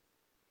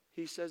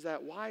 He says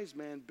that wise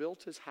man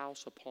built his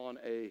house upon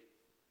a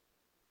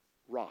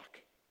rock.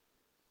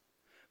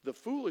 The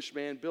foolish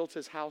man built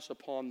his house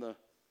upon the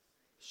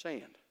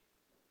sand.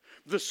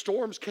 The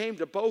storms came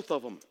to both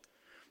of them.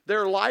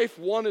 Their life,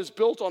 one is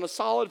built on a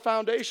solid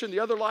foundation. The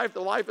other life,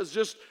 the life is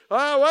just,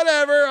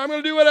 whatever, I'm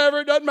going to do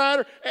whatever, it doesn't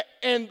matter.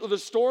 And the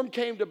storm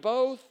came to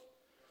both.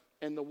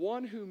 And the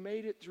one who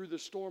made it through the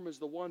storm is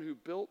the one who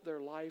built their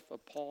life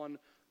upon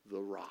the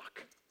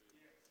rock.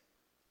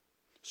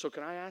 So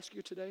can I ask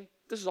you today?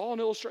 This is all an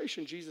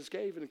illustration Jesus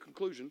gave in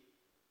conclusion.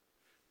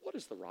 What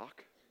is the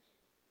rock?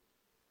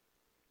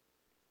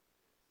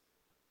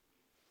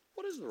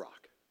 What is the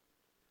rock?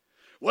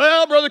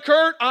 Well, Brother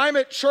Kurt, I'm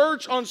at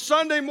church on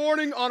Sunday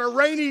morning on a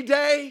rainy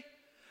day.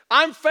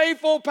 I'm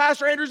faithful,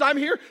 Pastor Andrews, I'm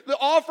here. The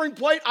offering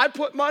plate, I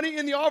put money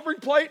in the offering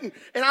plate, and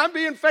I'm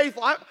being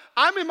faithful.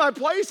 I'm in my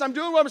place. I'm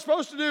doing what I'm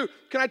supposed to do.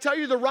 Can I tell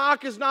you the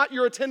rock is not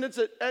your attendance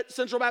at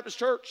Central Baptist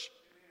Church?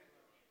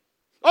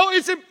 Oh,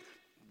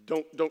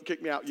 don't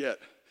kick me out yet.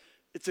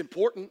 It's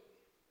important.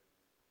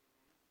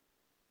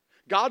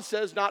 God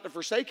says not to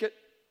forsake it.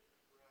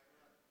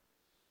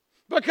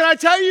 But can I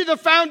tell you the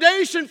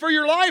foundation for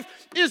your life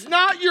is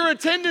not your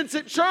attendance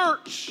at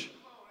church.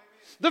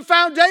 The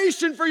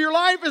foundation for your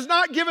life is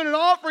not giving an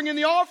offering in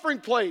the offering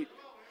plate.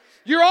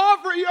 Your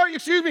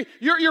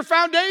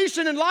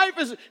foundation in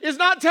life is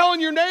not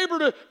telling your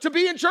neighbor to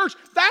be in church.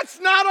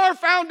 That's not our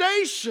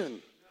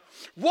foundation.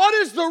 What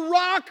is the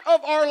rock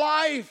of our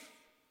life?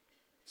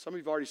 Some of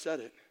you have already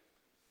said it.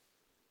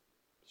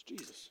 It's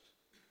Jesus.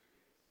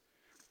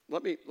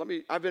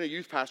 I've been a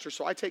youth pastor,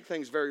 so I take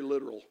things very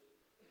literal.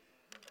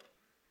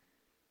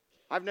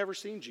 I've never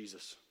seen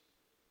Jesus.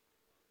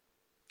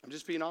 I'm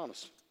just being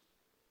honest.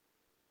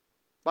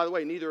 By the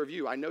way, neither of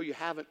you, I know you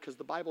haven't, because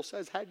the Bible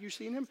says, had you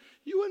seen him,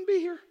 you wouldn't be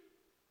here.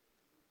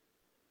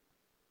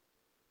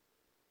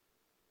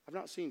 I've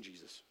not seen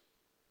Jesus.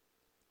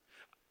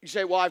 You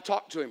say, well, I've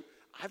talked to him.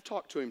 I've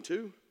talked to him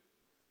too.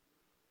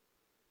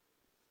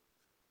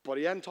 But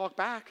he hadn't talked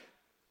back.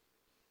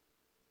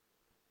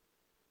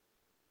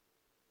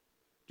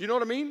 Do you know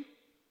what I mean?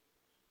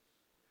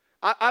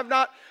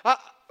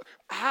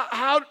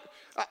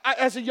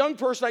 As a young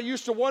person, I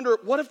used to wonder,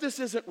 what if this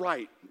isn't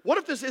right? What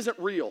if this isn't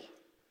real?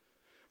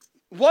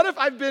 What if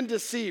I've been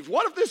deceived?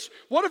 What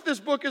if this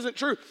book isn't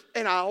true?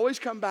 And I always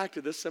come back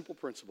to this simple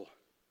principle.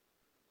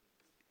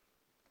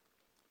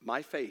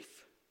 My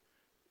faith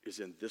is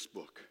in this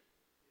book.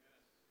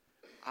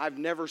 I've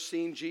never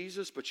seen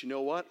Jesus, but you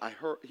know what? I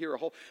hear a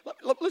whole...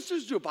 Let's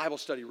just do a Bible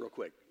study real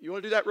quick. You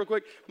want to do that real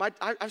quick?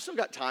 I've still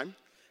got time.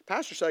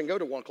 Pastor said I can go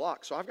to 1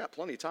 o'clock, so I've got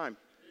plenty of time.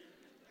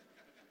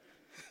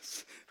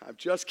 I'm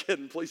just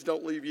kidding. Please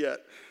don't leave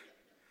yet.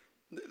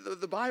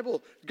 The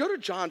Bible, go to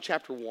John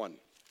chapter 1.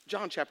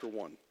 John chapter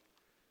 1.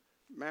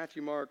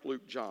 Matthew, Mark,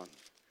 Luke, John.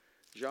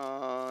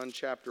 John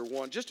chapter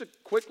 1. Just a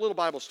quick little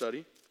Bible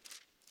study.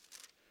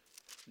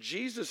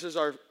 Jesus is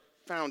our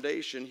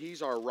foundation.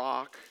 He's our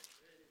rock.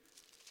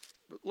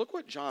 But look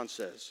what John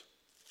says.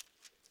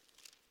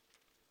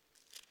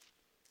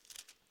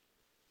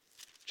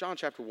 John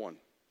chapter 1.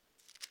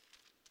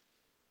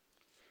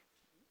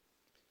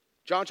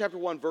 John chapter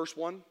 1, verse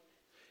 1.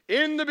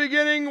 In the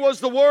beginning was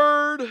the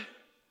Word.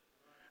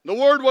 The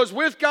Word was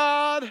with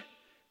God.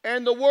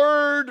 And the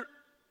Word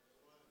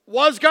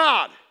was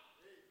God.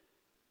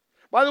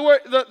 By the way,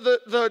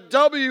 the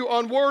W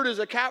on Word is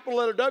a capital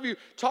letter W,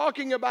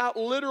 talking about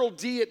literal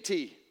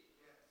deity.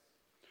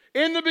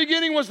 In the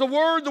beginning was the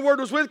Word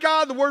was with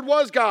God, the Word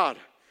was God.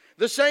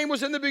 The same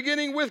was in the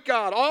beginning with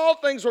God. All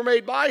things were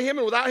made by him,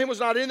 and without him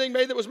was not anything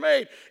made that was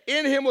made.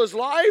 In him was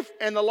life,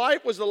 and the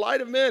life was the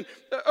light of men.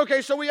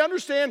 Okay, so we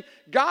understand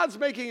God's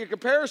making a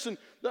comparison,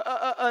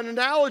 an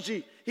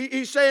analogy.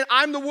 He's saying,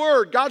 I'm the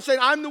Word. God's saying,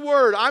 I'm the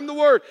Word, I'm the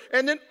Word.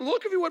 And then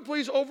look, if you would,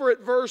 please, over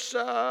at verse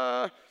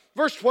 12.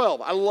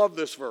 I love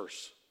this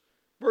verse.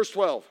 Verse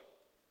 12.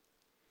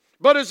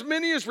 But as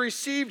many as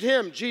received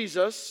him,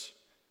 Jesus,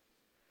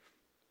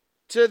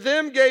 to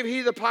them gave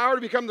he the power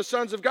to become the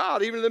sons of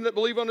God, even to them that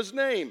believe on his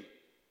name,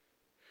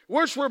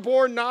 which were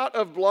born not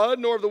of blood,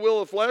 nor of the will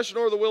of flesh,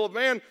 nor of the will of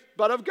man,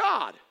 but of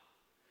God.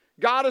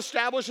 God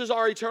establishes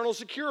our eternal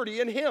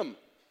security in him.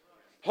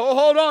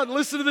 Hold on,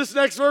 listen to this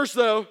next verse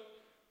though.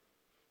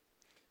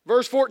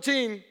 Verse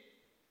 14,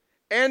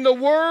 and the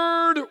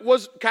Word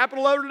was,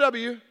 capital letter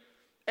W,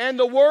 and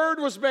the Word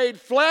was made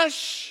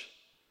flesh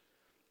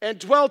and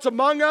dwelt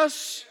among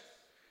us.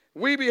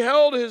 We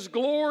beheld his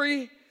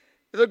glory,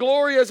 the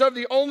glory as of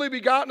the only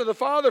begotten of the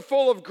Father,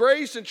 full of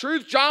grace and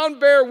truth. John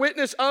bare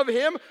witness of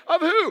him.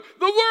 Of who?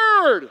 The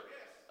Word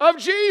of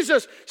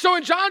Jesus. So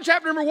in John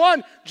chapter number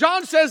 1,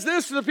 John says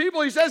this to the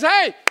people. He says,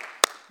 hey,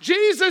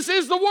 Jesus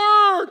is the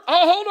Word.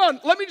 Oh, hold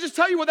on. Let me just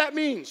tell you what that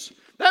means.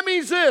 That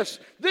means this.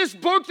 This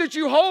book that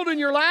you hold in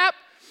your lap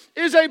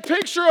is a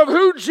picture of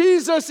who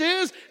Jesus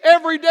is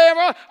every day of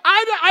our life.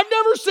 I've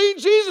never seen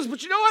Jesus,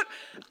 but you know what?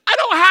 I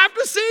don't have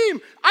to see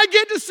him. I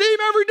get to see him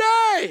every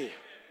day.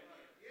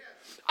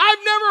 I've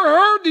never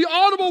heard the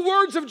audible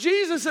words of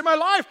Jesus in my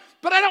life,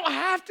 but I don't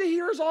have to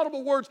hear his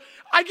audible words.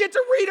 I get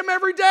to read them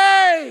every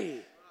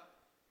day.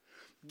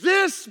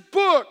 This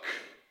book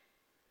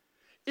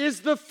is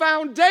the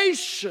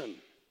foundation.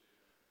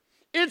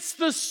 It's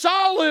the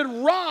solid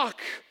rock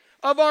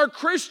of our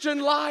Christian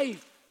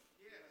life.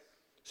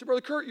 So,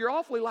 Brother Kurt, you're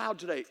awfully loud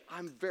today.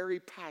 I'm very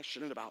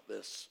passionate about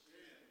this.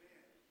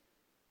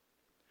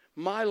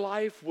 My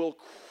life will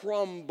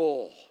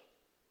crumble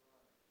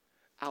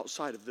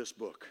outside of this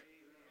book.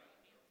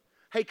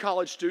 Hey,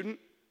 college student,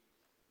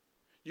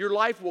 your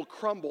life will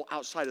crumble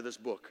outside of this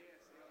book.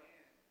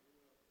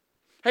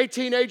 Hey,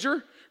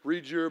 teenager,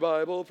 read your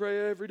Bible,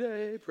 pray every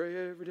day,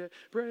 pray every day,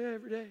 pray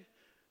every day.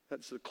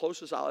 That's the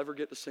closest I'll ever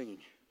get to singing.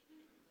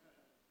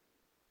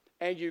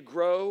 And you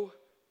grow,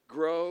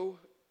 grow,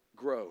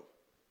 grow.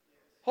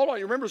 Hold on,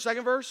 you remember the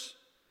second verse?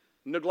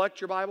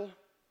 Neglect your Bible,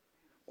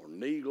 or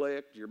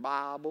neglect your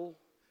Bible.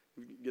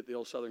 You get the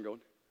old Southern going.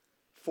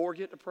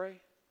 Forget to pray.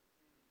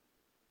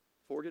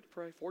 Forget to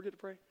pray, forget to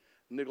pray.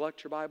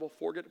 Neglect your Bible,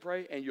 forget to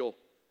pray, and you'll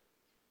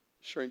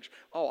shrink.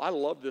 Oh, I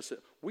love this.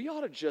 We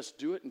ought to just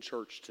do it in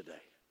church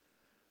today.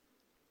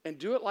 And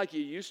do it like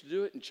you used to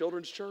do it in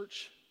children's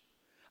church.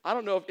 I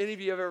don't know if any of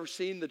you have ever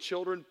seen the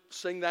children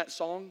sing that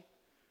song.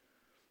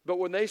 But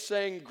when they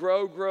sang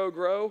grow, grow,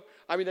 grow,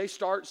 I mean, they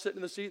start sitting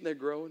in the seat and they're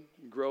growing,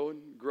 growing,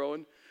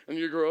 growing. And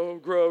you grow,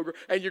 grow, grow.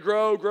 And you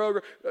grow, grow,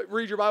 grow.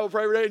 Read your Bible,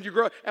 pray every day, and you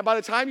grow. And by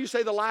the time you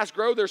say the last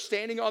grow, they're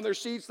standing on their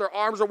seats. Their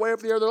arms are way up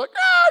in the air. They're like,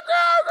 grow,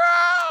 grow,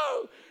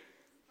 grow.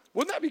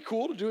 Wouldn't that be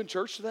cool to do in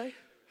church today?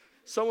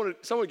 Someone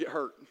would get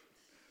hurt.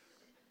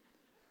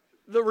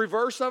 The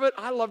reverse of it,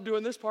 I love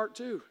doing this part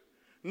too.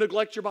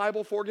 Neglect your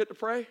Bible, forget to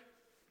pray.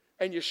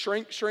 And you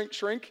shrink, shrink,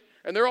 shrink.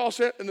 And they're all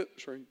set, and then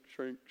shrink,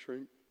 shrink,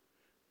 shrink.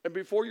 And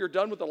before you're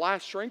done with the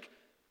last shrink,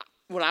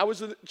 when I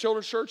was in the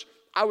children's church,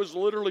 I was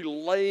literally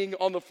laying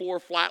on the floor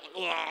flat.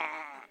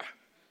 Ugh.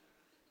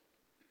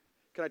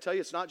 Can I tell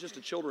you, it's not just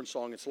a children's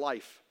song, it's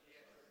life.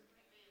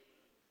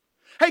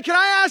 Hey, can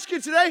I ask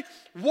you today,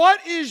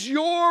 what is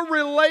your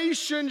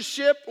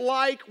relationship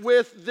like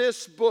with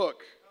this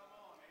book?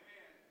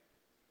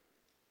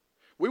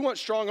 We want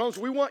strong homes.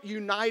 We want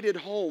united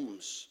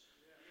homes.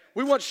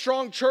 We want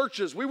strong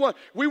churches. We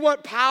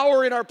want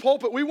power in our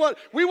pulpit. We want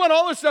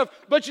all this stuff.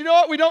 But you know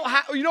what? We don't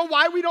have. You know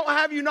why we don't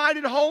have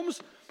united homes?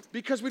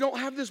 Because we don't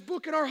have this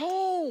book in our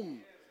home.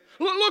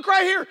 Look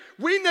right here.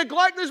 We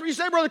neglect this. You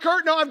say, Brother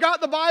Kurt, no, I've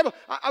got the Bible.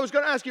 I was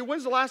going to ask you,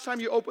 when's the last time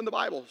you opened the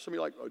Bible? Some of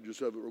you are like, I just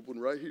have it open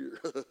right here.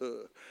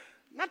 I'm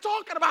not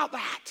talking about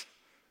that.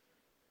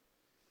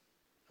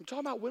 I'm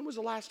talking about when was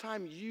the last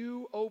time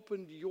you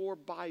opened your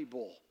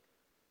Bible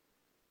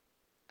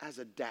as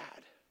a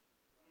dad?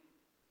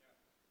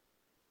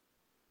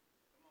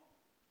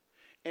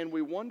 And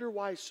we wonder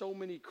why so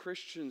many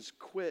Christians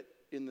quit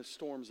in the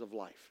storms of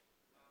life.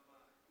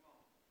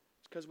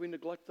 It's because we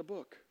neglect the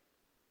book.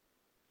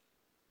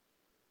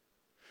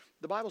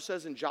 The Bible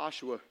says in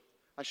Joshua,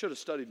 I should have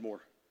studied more.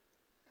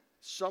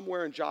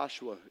 Somewhere in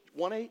Joshua,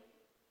 1:8,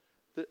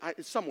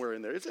 it's somewhere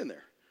in there. It's in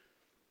there.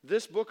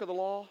 This book of the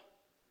law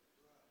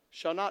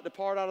shall not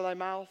depart out of thy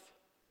mouth,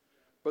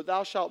 but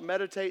thou shalt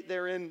meditate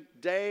therein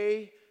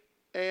day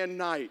and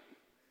night,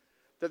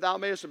 that thou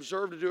mayest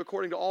observe to do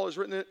according to all that is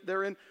written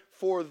therein.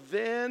 For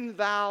then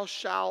thou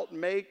shalt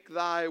make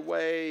thy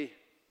way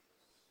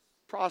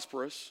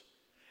prosperous,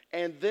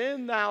 and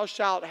then thou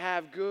shalt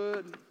have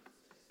good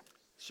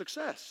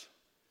success.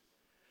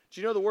 Do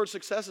you know the word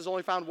success is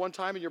only found one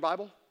time in your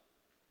Bible?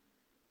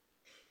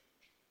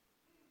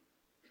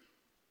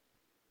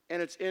 And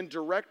it's in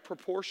direct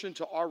proportion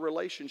to our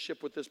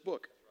relationship with this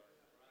book.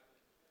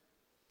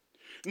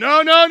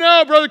 No,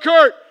 Brother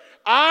Kurt.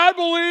 I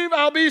believe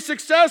I'll be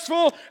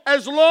successful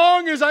as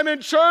long as I'm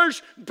in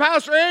church.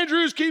 Pastor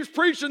Andrews keeps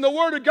preaching the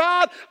Word of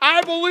God.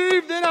 I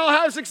believe then I'll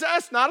have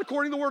success. Not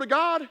according to the Word of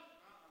God.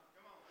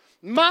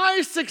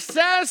 My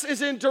success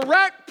is in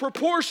direct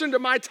proportion to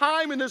my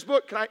time in this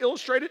book. Can I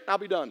illustrate it? I'll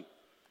be done.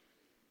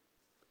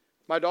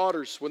 My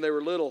daughters, when they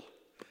were little,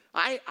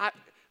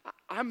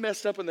 I'm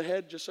messed up in the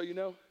head, just so you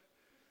know.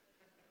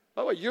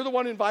 Oh, you're the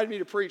one who invited me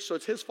to preach, so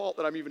it's his fault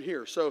that I'm even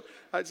here. So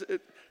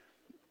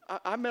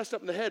I'm messed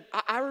up in the head.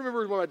 I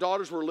remember when my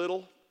daughters were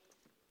little,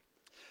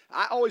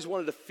 I always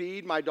wanted to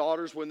feed my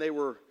daughters when they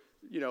were,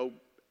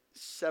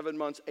 7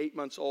 months, 8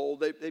 months old.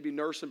 They'd be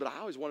nursing, but I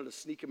always wanted to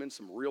sneak them in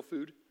some real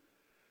food.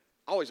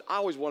 I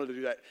always wanted to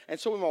do that. And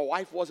so when my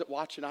wife wasn't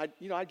watching, I'd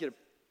get a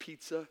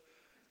pizza,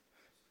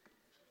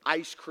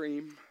 ice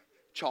cream,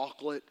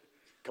 chocolate.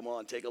 Come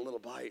on, take a little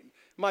bite.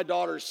 My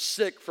daughter's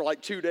sick for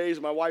like 2 days,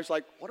 and my wife's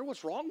like, wonder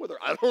what's wrong with her.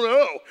 I don't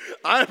know.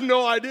 I have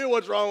no idea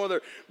what's wrong with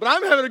her. But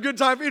I'm having a good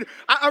time feeding her.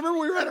 I remember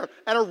we were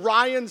at a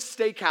Ryan's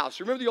Steakhouse.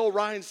 You remember the old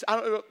Ryan's? I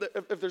don't know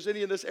if there's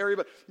any in this area,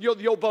 but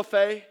the old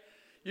buffet.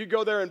 You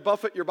go there and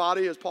buffet your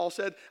body, as Paul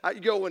said.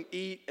 You go and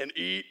eat and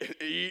eat and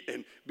eat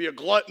and be a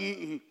glutton.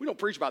 And we don't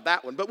preach about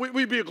that one, but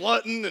we'd be a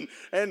glutton.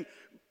 And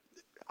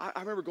I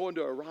remember going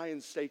to a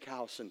Ryan's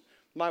Steakhouse, and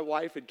my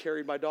wife had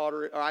carried my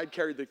daughter, or I'd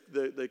carried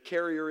the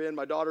carrier in.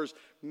 My daughter's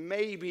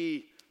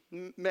maybe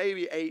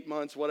 8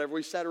 months, whatever.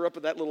 We set her up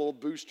in that little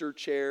booster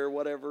chair,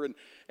 whatever,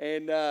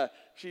 and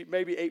she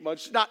maybe 8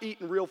 months, she's not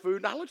eating real food.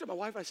 And I looked at my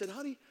wife and I said,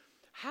 honey,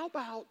 how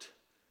about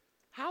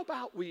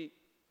we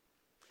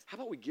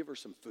give her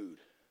some food?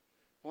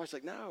 My wife's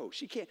like, no,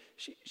 she can't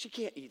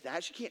eat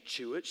that. She can't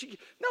chew it.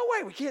 No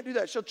way, we can't do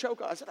that. She'll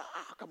choke on it. I said,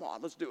 come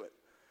on, let's do it.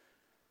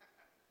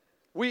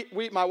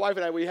 My wife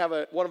and I, we have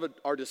one of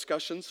our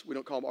discussions. We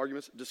don't call them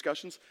arguments,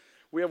 discussions.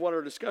 We have one of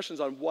our discussions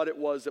on what it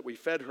was that we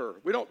fed her.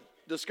 We don't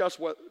discuss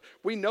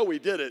we know we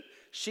did it.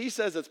 She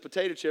says it's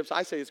potato chips.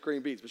 I say it's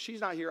green beans. But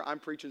she's not here. I'm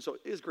preaching, so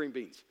it is green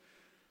beans.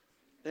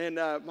 And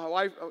my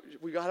wife,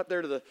 we got up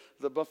there to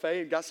the buffet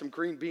and got some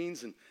green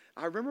beans. And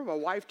I remember my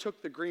wife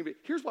took the green bean.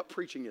 Here's what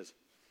preaching is.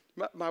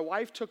 My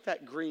wife took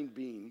that green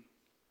bean,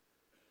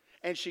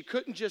 and she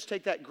couldn't just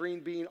take that green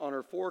bean on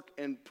her fork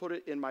and put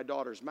it in my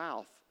daughter's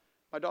mouth.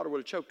 My daughter would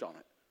have choked on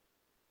it.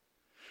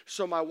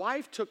 So my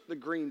wife took the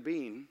green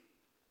bean,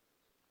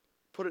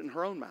 put it in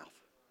her own mouth,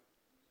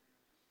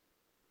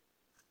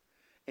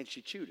 and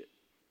she chewed it.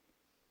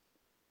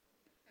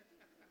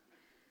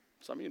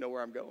 Some of you know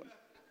where I'm going.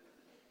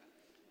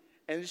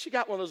 And she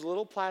got one of those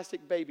little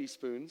plastic baby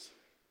spoons,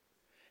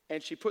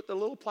 and she put the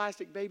little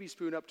plastic baby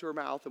spoon up to her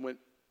mouth and went,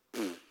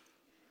 pfft.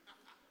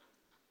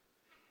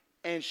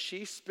 And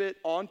she spit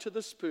onto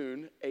the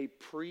spoon a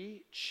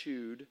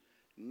pre-chewed,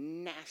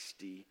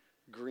 nasty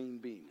green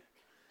bean.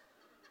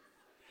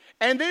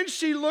 And then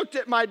she looked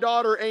at my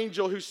daughter,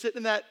 Angel, who's sitting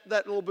in that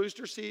little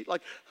booster seat,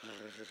 like,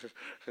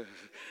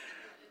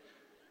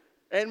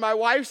 and my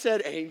wife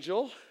said,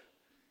 Angel,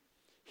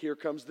 here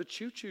comes the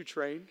choo-choo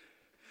train.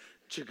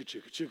 Chugga,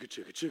 chugga, chugga,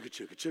 chugga, chugga,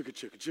 chugga, chugga,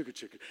 chugga, chugga,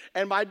 chugga.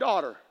 And my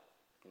daughter,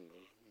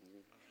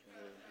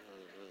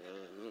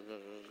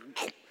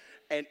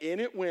 and in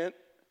it went,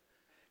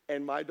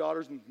 and my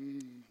daughter's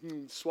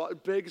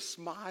big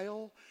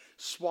smile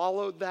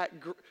swallowed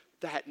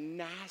that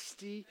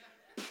nasty,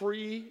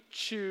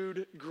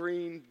 pre-chewed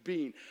green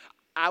bean.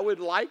 I would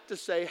like to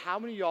say, how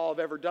many of y'all have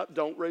ever done,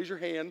 don't raise your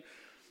hand,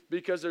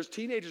 because there's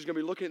teenagers going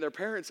to be looking at their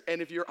parents,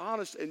 and if you're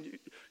honest and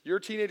your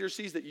teenager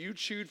sees that you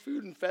chewed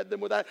food and fed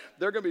them with that,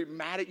 they're going to be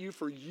mad at you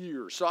for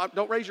years. So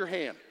don't raise your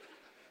hand.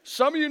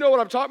 Some of you know what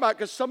I'm talking about,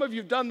 because some of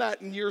you have done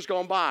that in years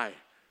gone by.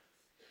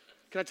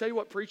 Can I tell you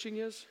what preaching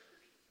is?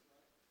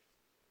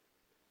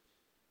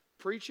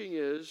 Preaching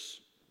is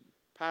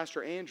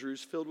Pastor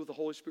Andrews, filled with the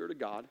Holy Spirit of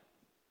God,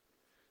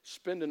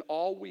 spending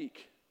all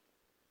week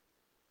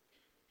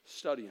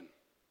studying.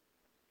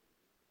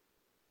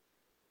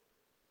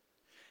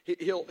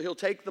 He'll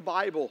take the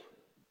Bible.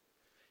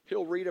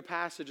 He'll read a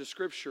passage of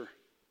Scripture.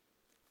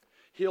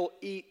 He'll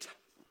eat,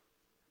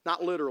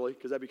 not literally,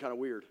 because that'd be kind of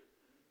weird.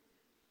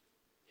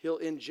 He'll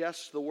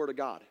ingest the Word of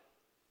God.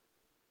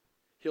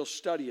 He'll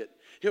study it.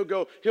 He'll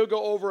go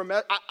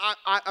over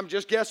I'm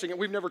just guessing, and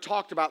we've never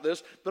talked about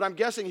this, but I'm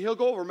guessing he'll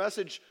go over a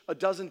message a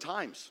dozen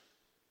times.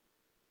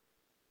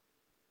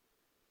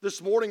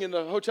 This morning in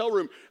the hotel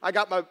room, I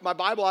got my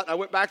Bible out and I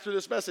went back through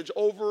this message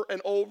over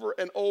and over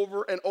and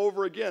over and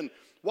over again.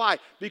 Why?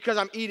 Because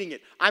I'm eating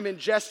it. I'm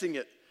ingesting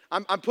it.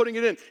 I'm putting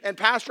it in. And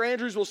Pastor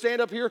Andrews will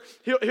stand up here.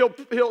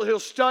 He'll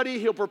study.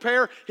 He'll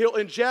prepare. He'll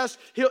ingest.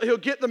 He'll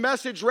get the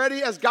message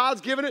ready as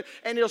God's given it.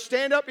 And he'll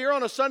stand up here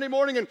on a Sunday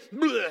morning and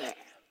bleh.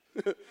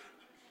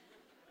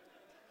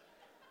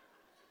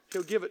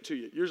 He'll give it to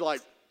you. You're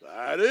like,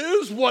 that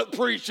is what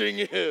preaching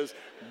is.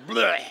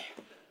 Bleh.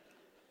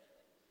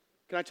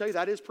 Can I tell you,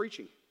 that is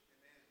preaching.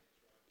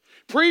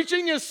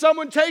 Preaching is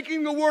someone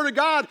taking the Word of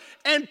God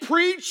and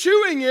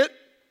pre-chewing it,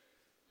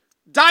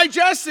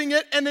 digesting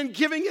it, and then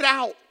giving it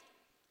out.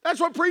 That's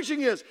what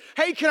preaching is.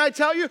 Hey, can I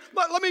tell you?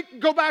 Let me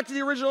go back to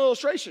the original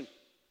illustration.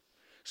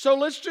 So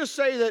let's just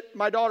say that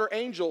my daughter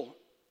Angel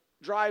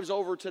drives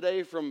over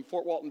today from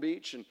Fort Walton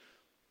Beach and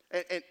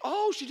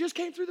oh, she just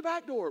came through the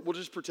back door. We'll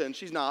just pretend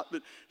she's not,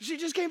 but she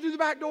just came through the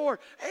back door.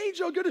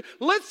 Angel,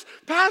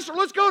 Pastor,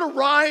 let's go to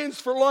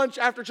Ryan's for lunch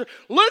after church.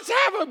 Let's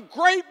have a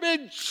great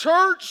big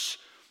church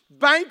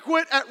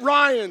banquet at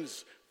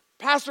Ryan's,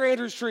 Pastor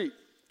Andrew's treat.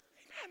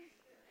 Amen.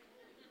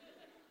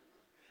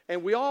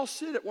 And we all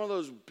sit at one of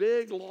those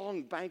big,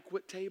 long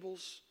banquet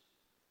tables.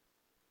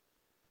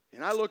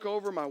 And I look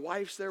over, my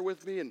wife's there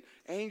with me, and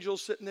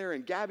Angel's sitting there,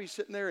 and Gabby's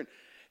sitting there,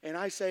 and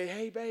I say,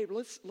 hey, babe,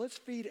 let's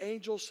feed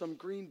Angel some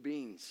green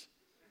beans.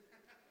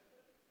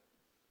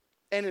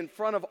 And in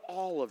front of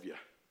all of you,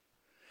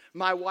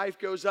 my wife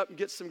goes up and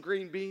gets some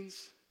green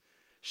beans.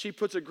 She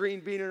puts a green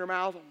bean in her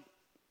mouth.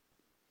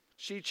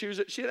 She chews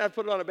it. She didn't have to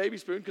put it on a baby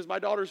spoon because my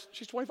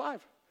she's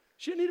 25.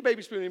 She didn't need a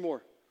baby spoon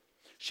anymore.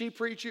 She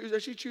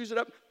chews it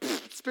up,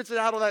 spits it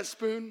out on that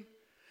spoon,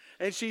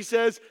 and she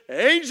says,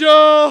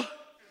 Angel,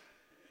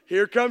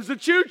 here comes the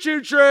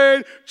choo-choo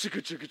train,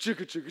 chicka, chicka,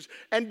 chicka, chicka,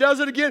 and does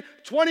it again,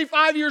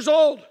 25 years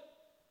old.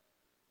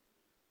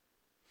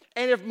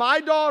 And if my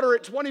daughter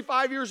at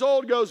 25 years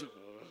old goes,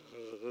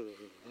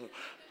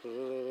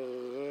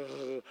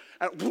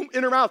 and boom,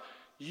 in her mouth,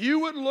 you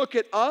would look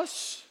at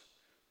us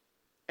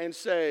and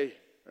say,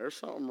 there's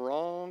something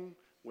wrong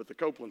with the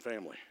Copeland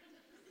family.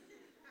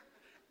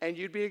 And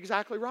you'd be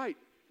exactly right.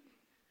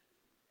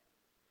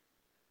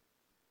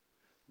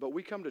 But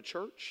we come to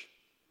church,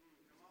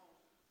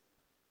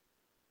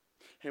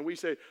 and we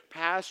say,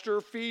 Pastor,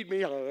 feed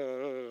me.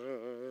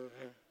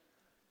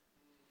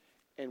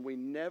 And we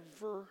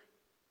never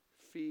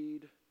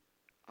feed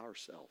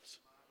ourselves.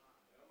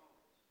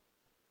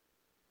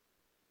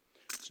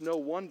 It's no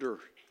wonder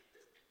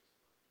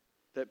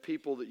that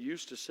people that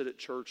used to sit at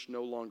church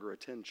no longer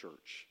attend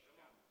church.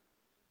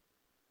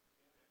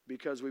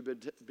 Because we've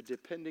been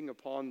depending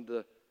upon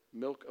the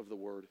milk of the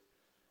word,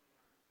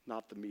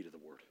 not the meat of the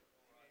word.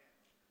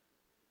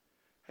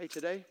 Hey,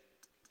 today,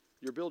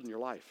 you're building your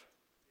life.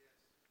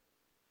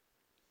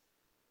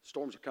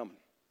 Storms are coming.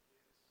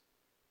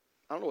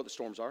 I don't know what the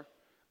storms are.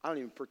 I don't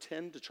even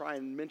pretend to try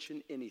and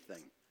mention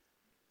anything.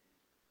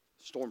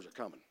 Storms are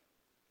coming.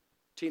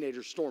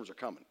 Teenagers, storms are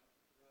coming.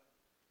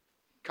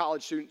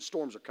 College students,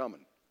 storms are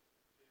coming.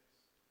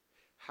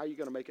 How are you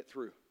going to make it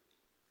through?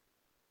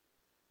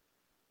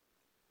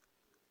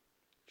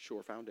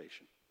 Sure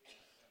foundation.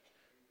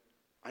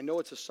 I know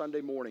it's a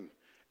Sunday morning,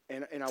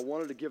 and I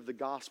wanted to give the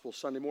gospel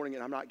Sunday morning,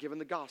 and I'm not giving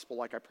the gospel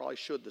like I probably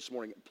should this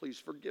morning. Please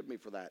forgive me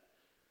for that.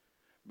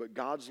 But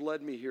God's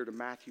led me here to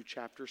Matthew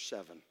chapter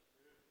 7.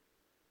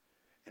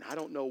 And I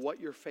don't know what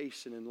you're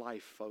facing in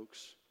life,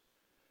 folks,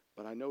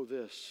 but I know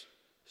this.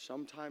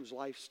 Sometimes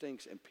life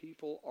stinks and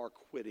people are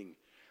quitting.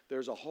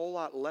 There's a whole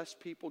lot less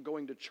people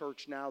going to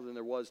church now than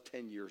there was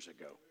 10 years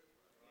ago.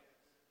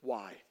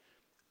 Why?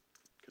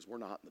 Because we're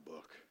not in the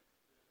book.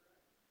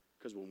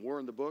 Because when we're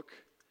in the book,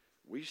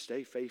 we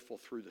stay faithful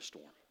through the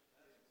storm.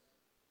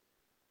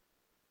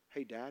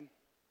 Hey, Dad,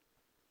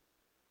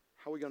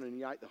 how are we going to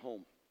unite the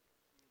home?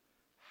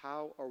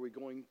 How are we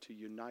going to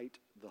unite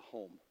the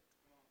home?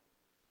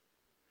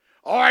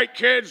 All right,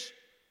 kids,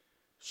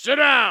 sit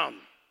down.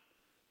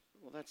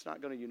 Well, that's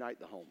not going to unite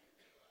the home.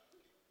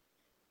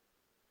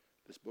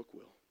 This book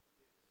will.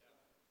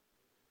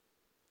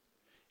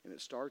 And it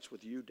starts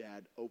with you,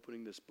 Dad,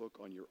 opening this book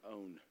on your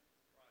own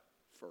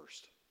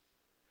first.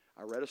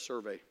 I read a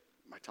survey.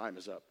 My time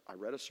is up. I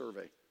read a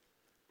survey.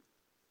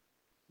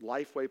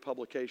 Lifeway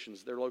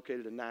Publications, they're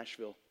located in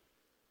Nashville,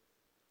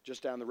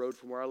 just down the road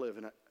from where I live.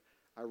 And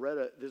I read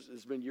this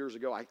has been years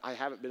ago. I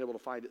haven't been able to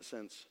find it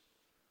since.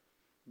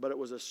 But it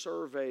was a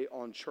survey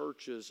on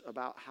churches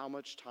about how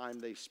much time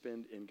they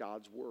spend in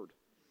God's Word.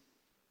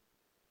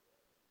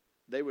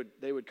 They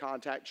would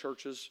contact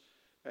churches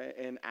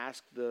and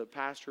ask the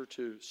pastor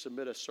to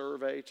submit a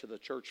survey to the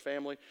church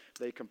family.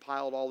 They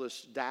compiled all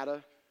this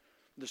data.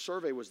 The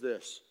survey was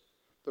this.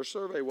 The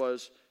survey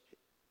was,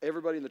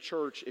 everybody in the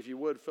church, if you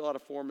would, fill out a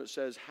form that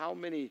says, how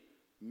many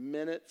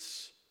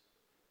minutes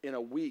in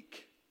a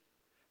week,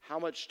 how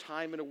much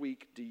time in a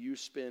week do you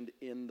spend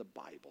in the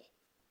Bible?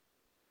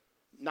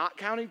 Not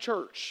counting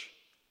church.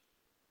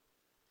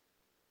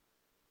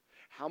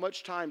 How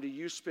much time do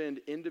you spend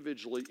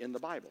individually in the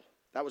Bible?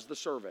 That was the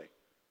survey.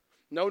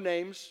 No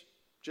names,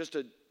 just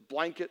a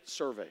blanket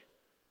survey.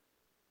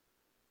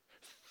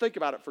 Think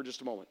about it for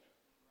just a moment.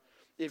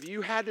 If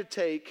you had to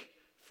take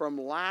from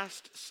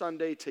last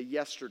Sunday to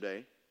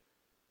yesterday,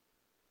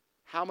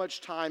 how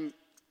much time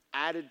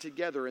added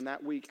together in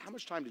that week, how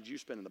much time did you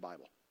spend in the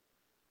Bible?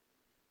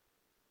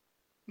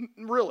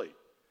 Really?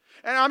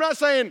 And I'm not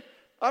saying,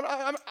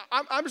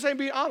 I'm saying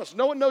be honest.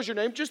 No one knows your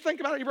name. Just think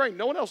about it in your brain.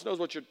 No one else knows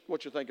what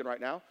you're thinking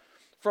right now.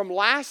 From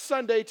last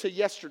Sunday to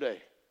yesterday,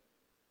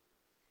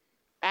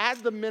 add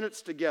the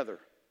minutes together.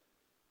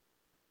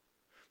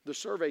 The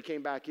survey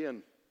came back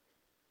in.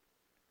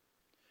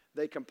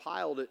 They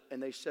compiled it,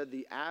 and they said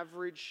the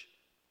average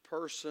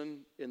person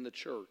in the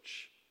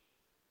church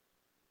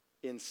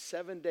in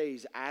 7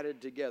 days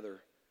added together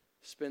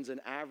spends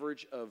an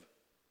average of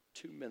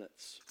 2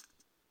 minutes.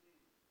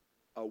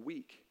 a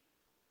week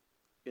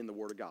in the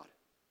Word of God?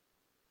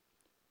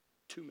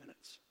 2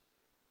 minutes.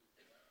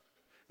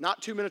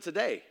 Not 2 minutes a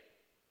day.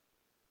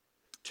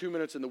 2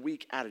 minutes in the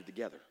week added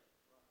together.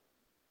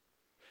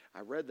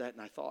 I read that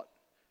and I thought,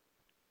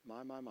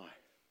 my.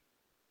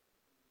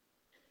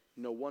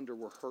 No wonder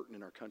we're hurting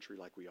in our country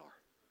like we are.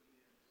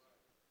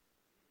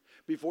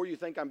 Before you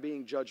think I'm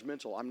being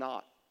judgmental, I'm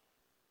not.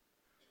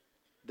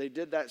 They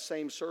did that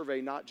same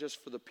survey not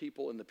just for the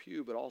people in the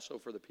pew, but also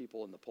for the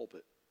people in the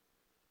pulpit.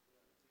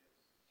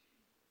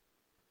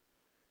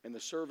 And the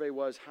survey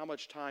was, how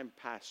much time,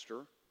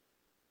 pastor,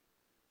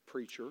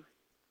 preacher,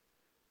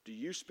 do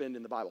you spend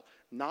in the Bible?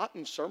 Not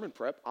in sermon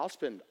prep. I'll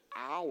spend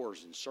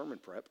hours in sermon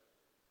prep.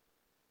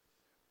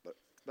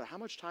 But how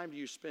much time do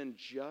you spend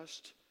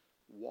just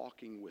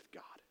walking with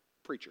God?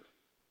 Preacher.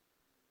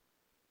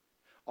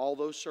 All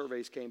those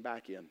surveys came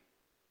back in.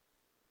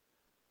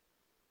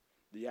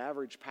 The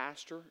average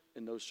pastor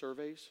in those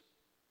surveys,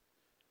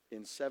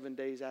 in 7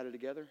 days added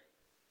together,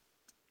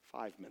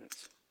 5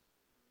 minutes.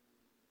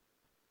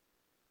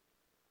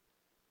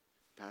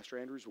 Pastor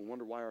Andrews will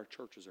wonder why our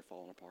churches are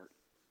falling apart.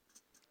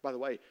 By the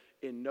way,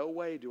 in no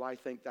way do I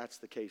think that's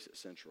the case at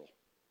Central.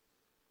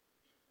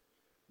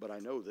 But I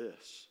know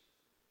this.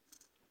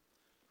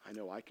 I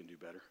know I can do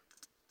better.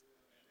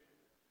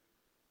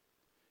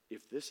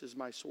 If this is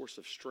my source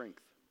of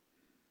strength,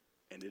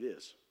 and it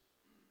is,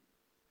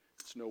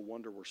 it's no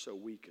wonder we're so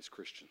weak as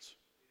Christians.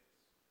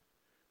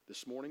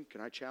 This morning,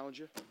 can I challenge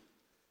you?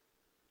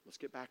 Let's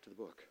get back to the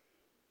book.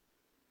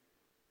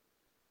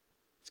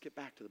 Let's get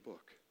back to the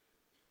book.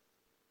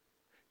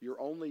 Your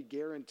only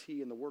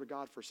guarantee in the Word of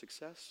God for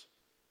success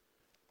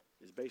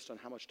is based on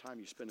how much time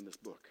you spend in this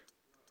book.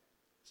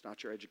 It's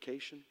not your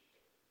education.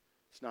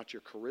 It's not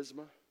your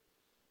charisma.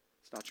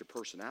 It's not your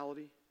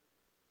personality.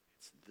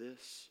 It's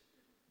this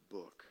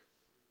book.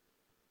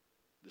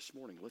 This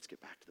morning, let's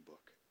get back to the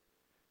book.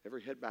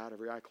 Every head bowed,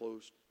 every eye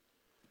closed.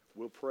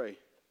 We'll pray.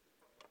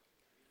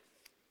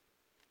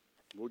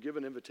 We'll give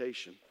an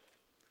invitation.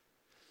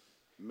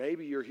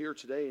 Maybe you're here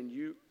today and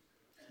you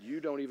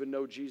don't even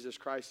know Jesus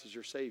Christ as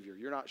your Savior.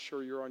 You're not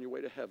sure you're on your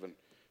way to heaven.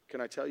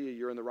 Can I tell you,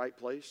 you're in the right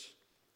place?